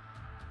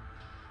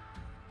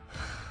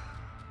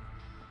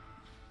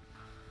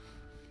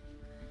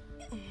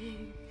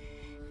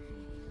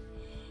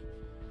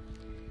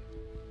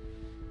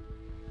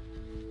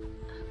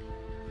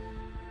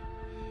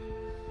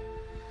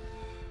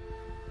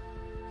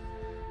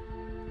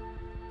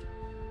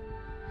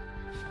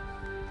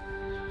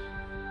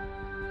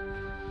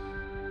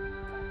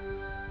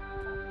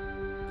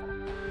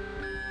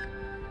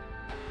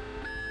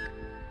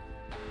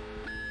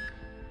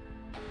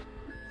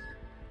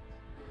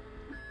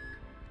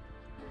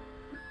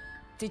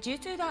 Did you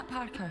do that,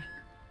 Parker?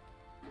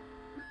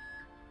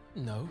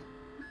 No.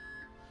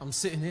 I'm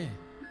sitting here.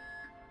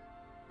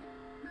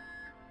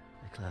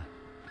 Hey, Claire.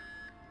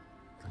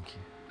 Thank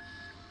you.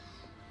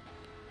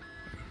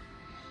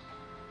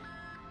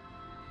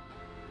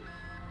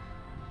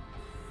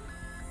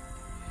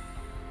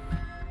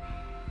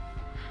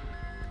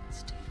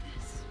 Let's do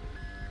this.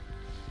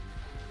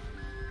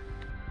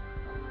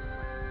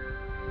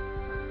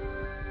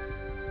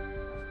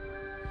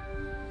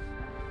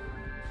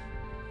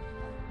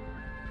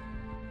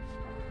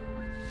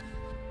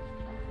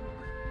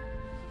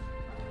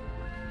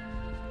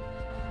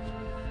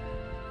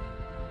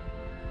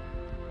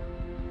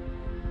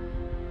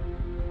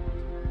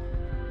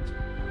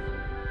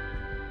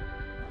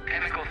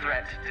 Chemical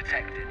threat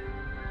detected.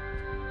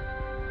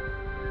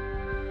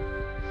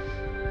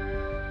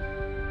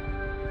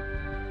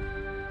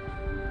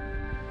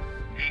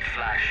 Heat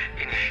flash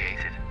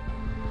initiated.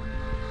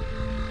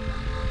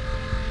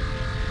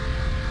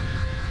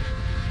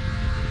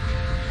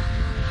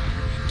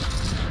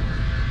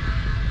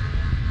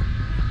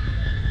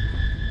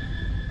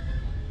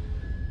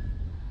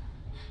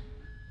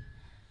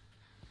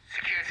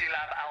 Security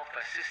Lab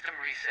Alpha system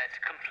reset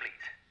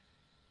complete.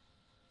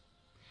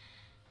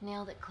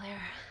 Nailed it,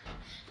 Claire.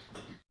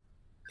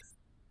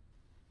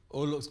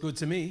 All looks good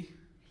to me.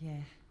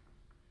 Yeah.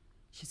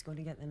 She's going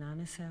to get the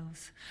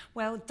nanocells.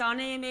 Well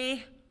done,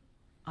 Amy.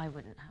 I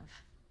wouldn't have.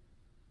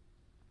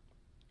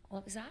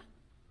 What was that?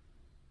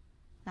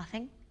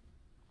 Nothing?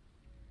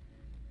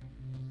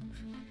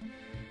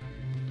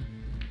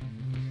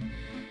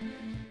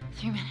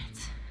 3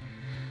 minutes.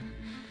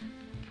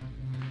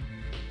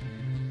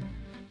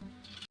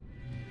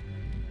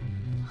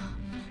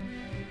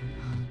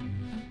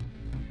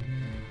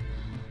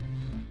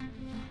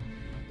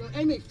 Look,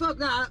 Amy, fuck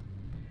that.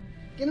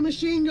 Get a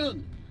machine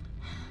gun.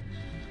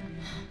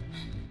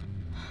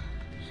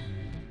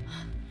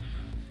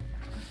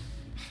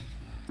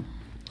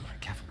 All right,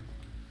 careful.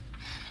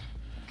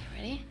 Okay,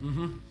 ready?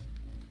 Mm-hmm.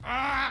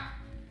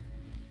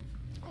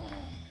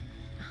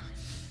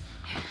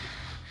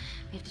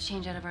 We have to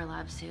change out of our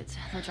lab suits.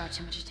 They'll draw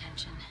too much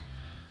attention.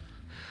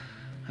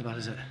 How bad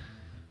is it?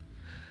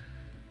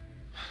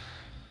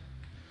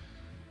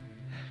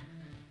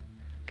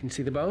 Can you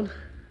see the bone?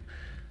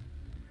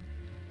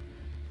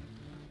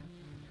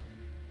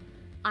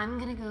 I'm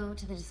gonna go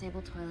to the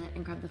disabled toilet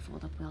and grab the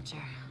fold-up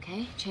wheelchair,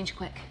 okay? Change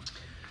quick.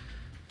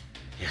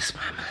 Yes,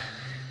 ma'am.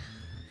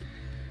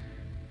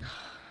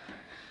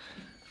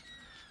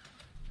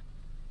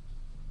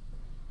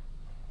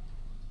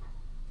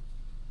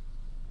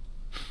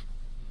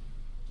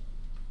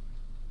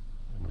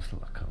 It must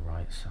look like a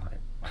right side.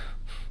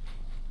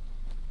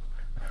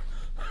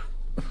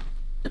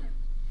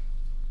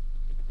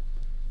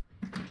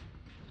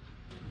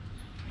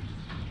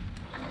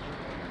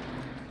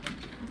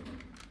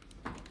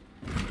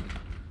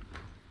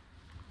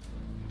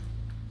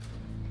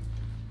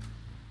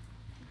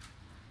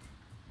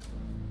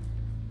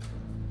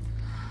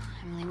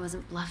 Emily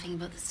wasn't bluffing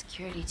about the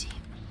security team.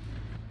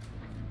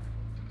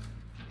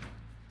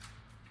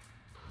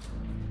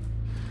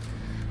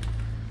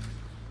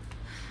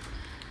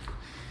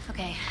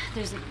 Okay,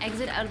 there's an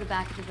exit out of the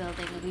back of the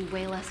building. It'll be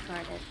way less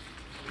guarded.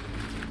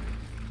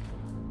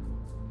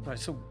 Right,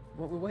 so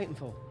what are we waiting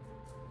for?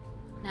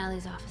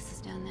 Natalie's office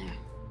is down there.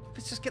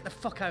 Let's just get the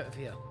fuck out of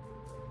here.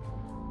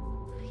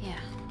 Yeah,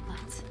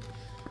 let's.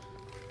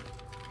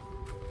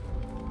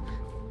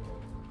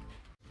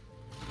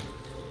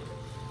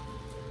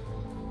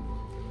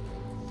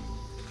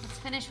 Let's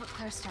finish what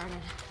Claire started.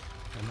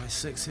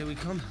 MI6, here we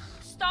come.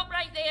 Stop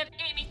right there,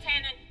 Amy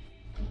Tennant.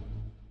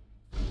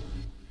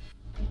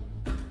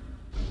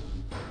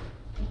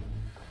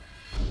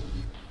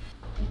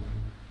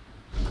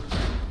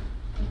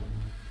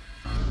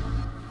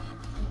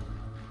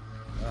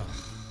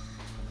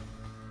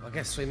 I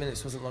guess 3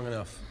 minutes wasn't long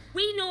enough.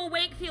 We know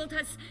Wakefield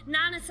has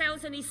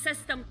nanocells in his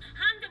system.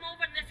 Hand him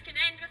over and this can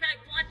end without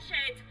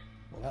bloodshed.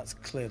 Well, that's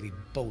clearly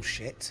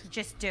bullshit.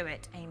 Just do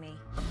it, Amy.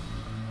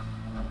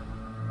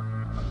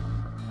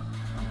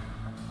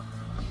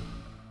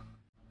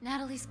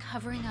 Natalie's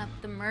covering up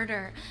the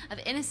murder of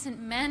innocent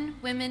men,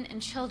 women,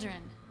 and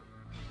children.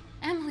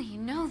 Emily, you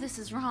know this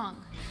is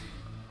wrong.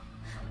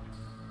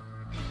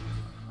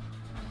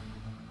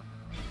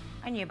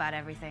 I knew about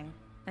everything.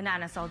 The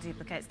nanosol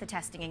duplicates, the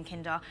testing in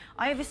Kindar.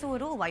 I oversaw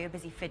it all while you're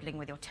busy fiddling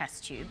with your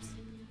test tubes.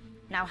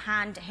 Now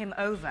hand him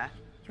over.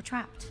 You're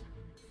trapped.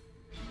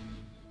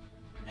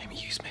 Amy,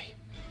 use me.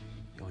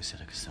 You always said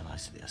I could sell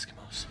ice to the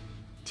Eskimos.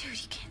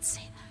 Dude, you can't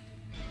say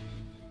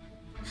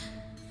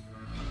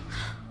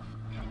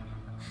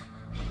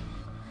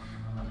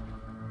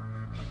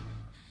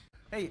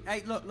that.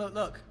 Hey, look.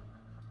 Look,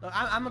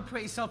 I'm a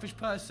pretty selfish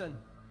person.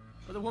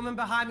 But the woman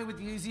behind me with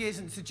the Uzi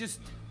isn't, so just...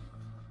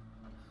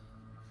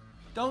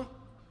 don't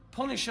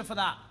punish her for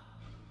that.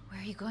 Where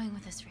are you going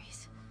with this,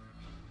 Reese?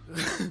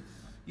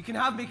 You can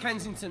have me,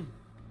 Kensington.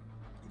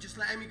 Just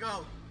let Amy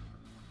go.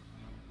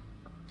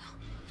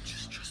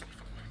 Just trust me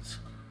for once.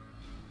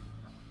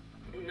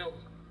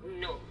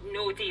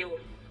 No deal.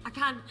 I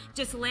can't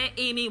just let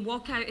Amy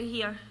walk out of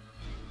here.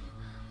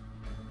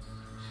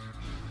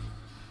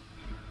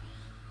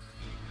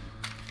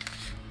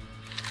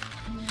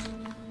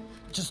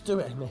 Just do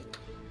it, Amy.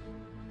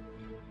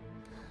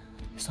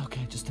 It's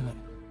okay, just do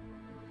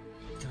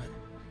it. Do it.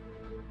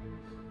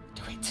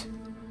 Do it.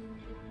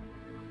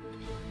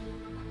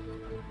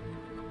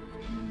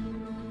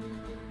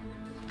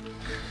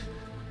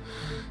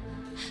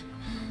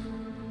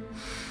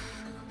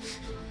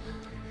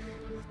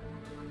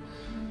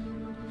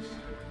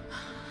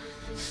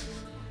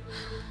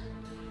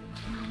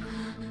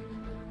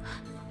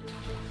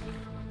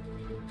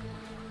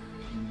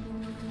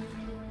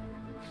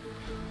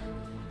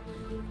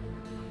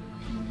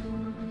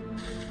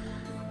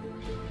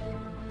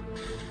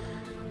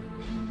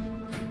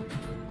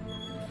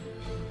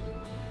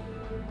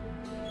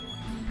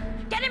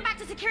 Get him back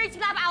to Security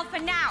Lab Alpha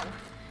now!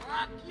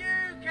 Fuck you,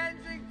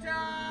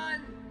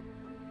 Kensington!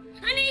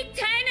 I need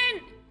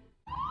Tennant!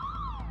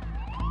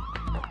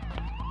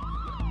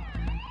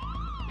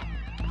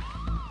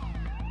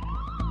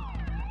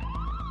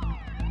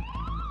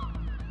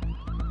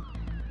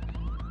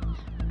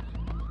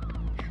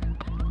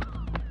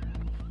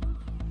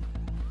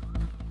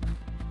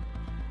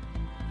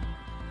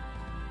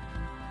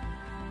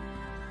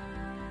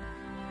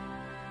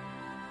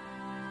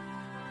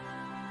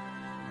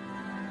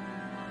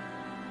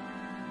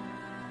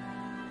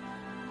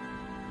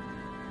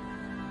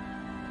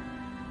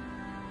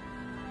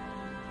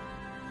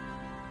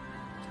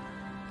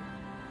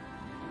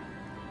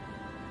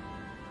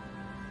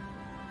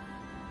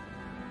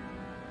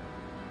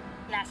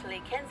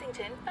 Natalie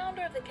Kensington,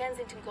 founder of the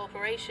Kensington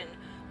Corporation,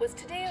 was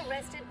today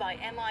arrested by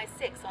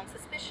MI6 on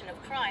suspicion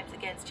of crimes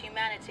against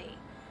humanity.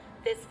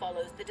 This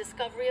follows the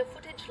discovery of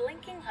footage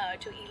linking her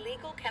to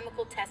illegal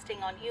chemical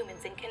testing on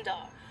humans in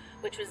Kandar,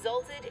 which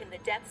resulted in the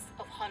deaths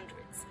of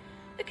hundreds.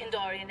 The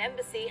Kandarian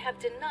embassy have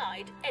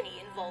denied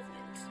any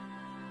involvement.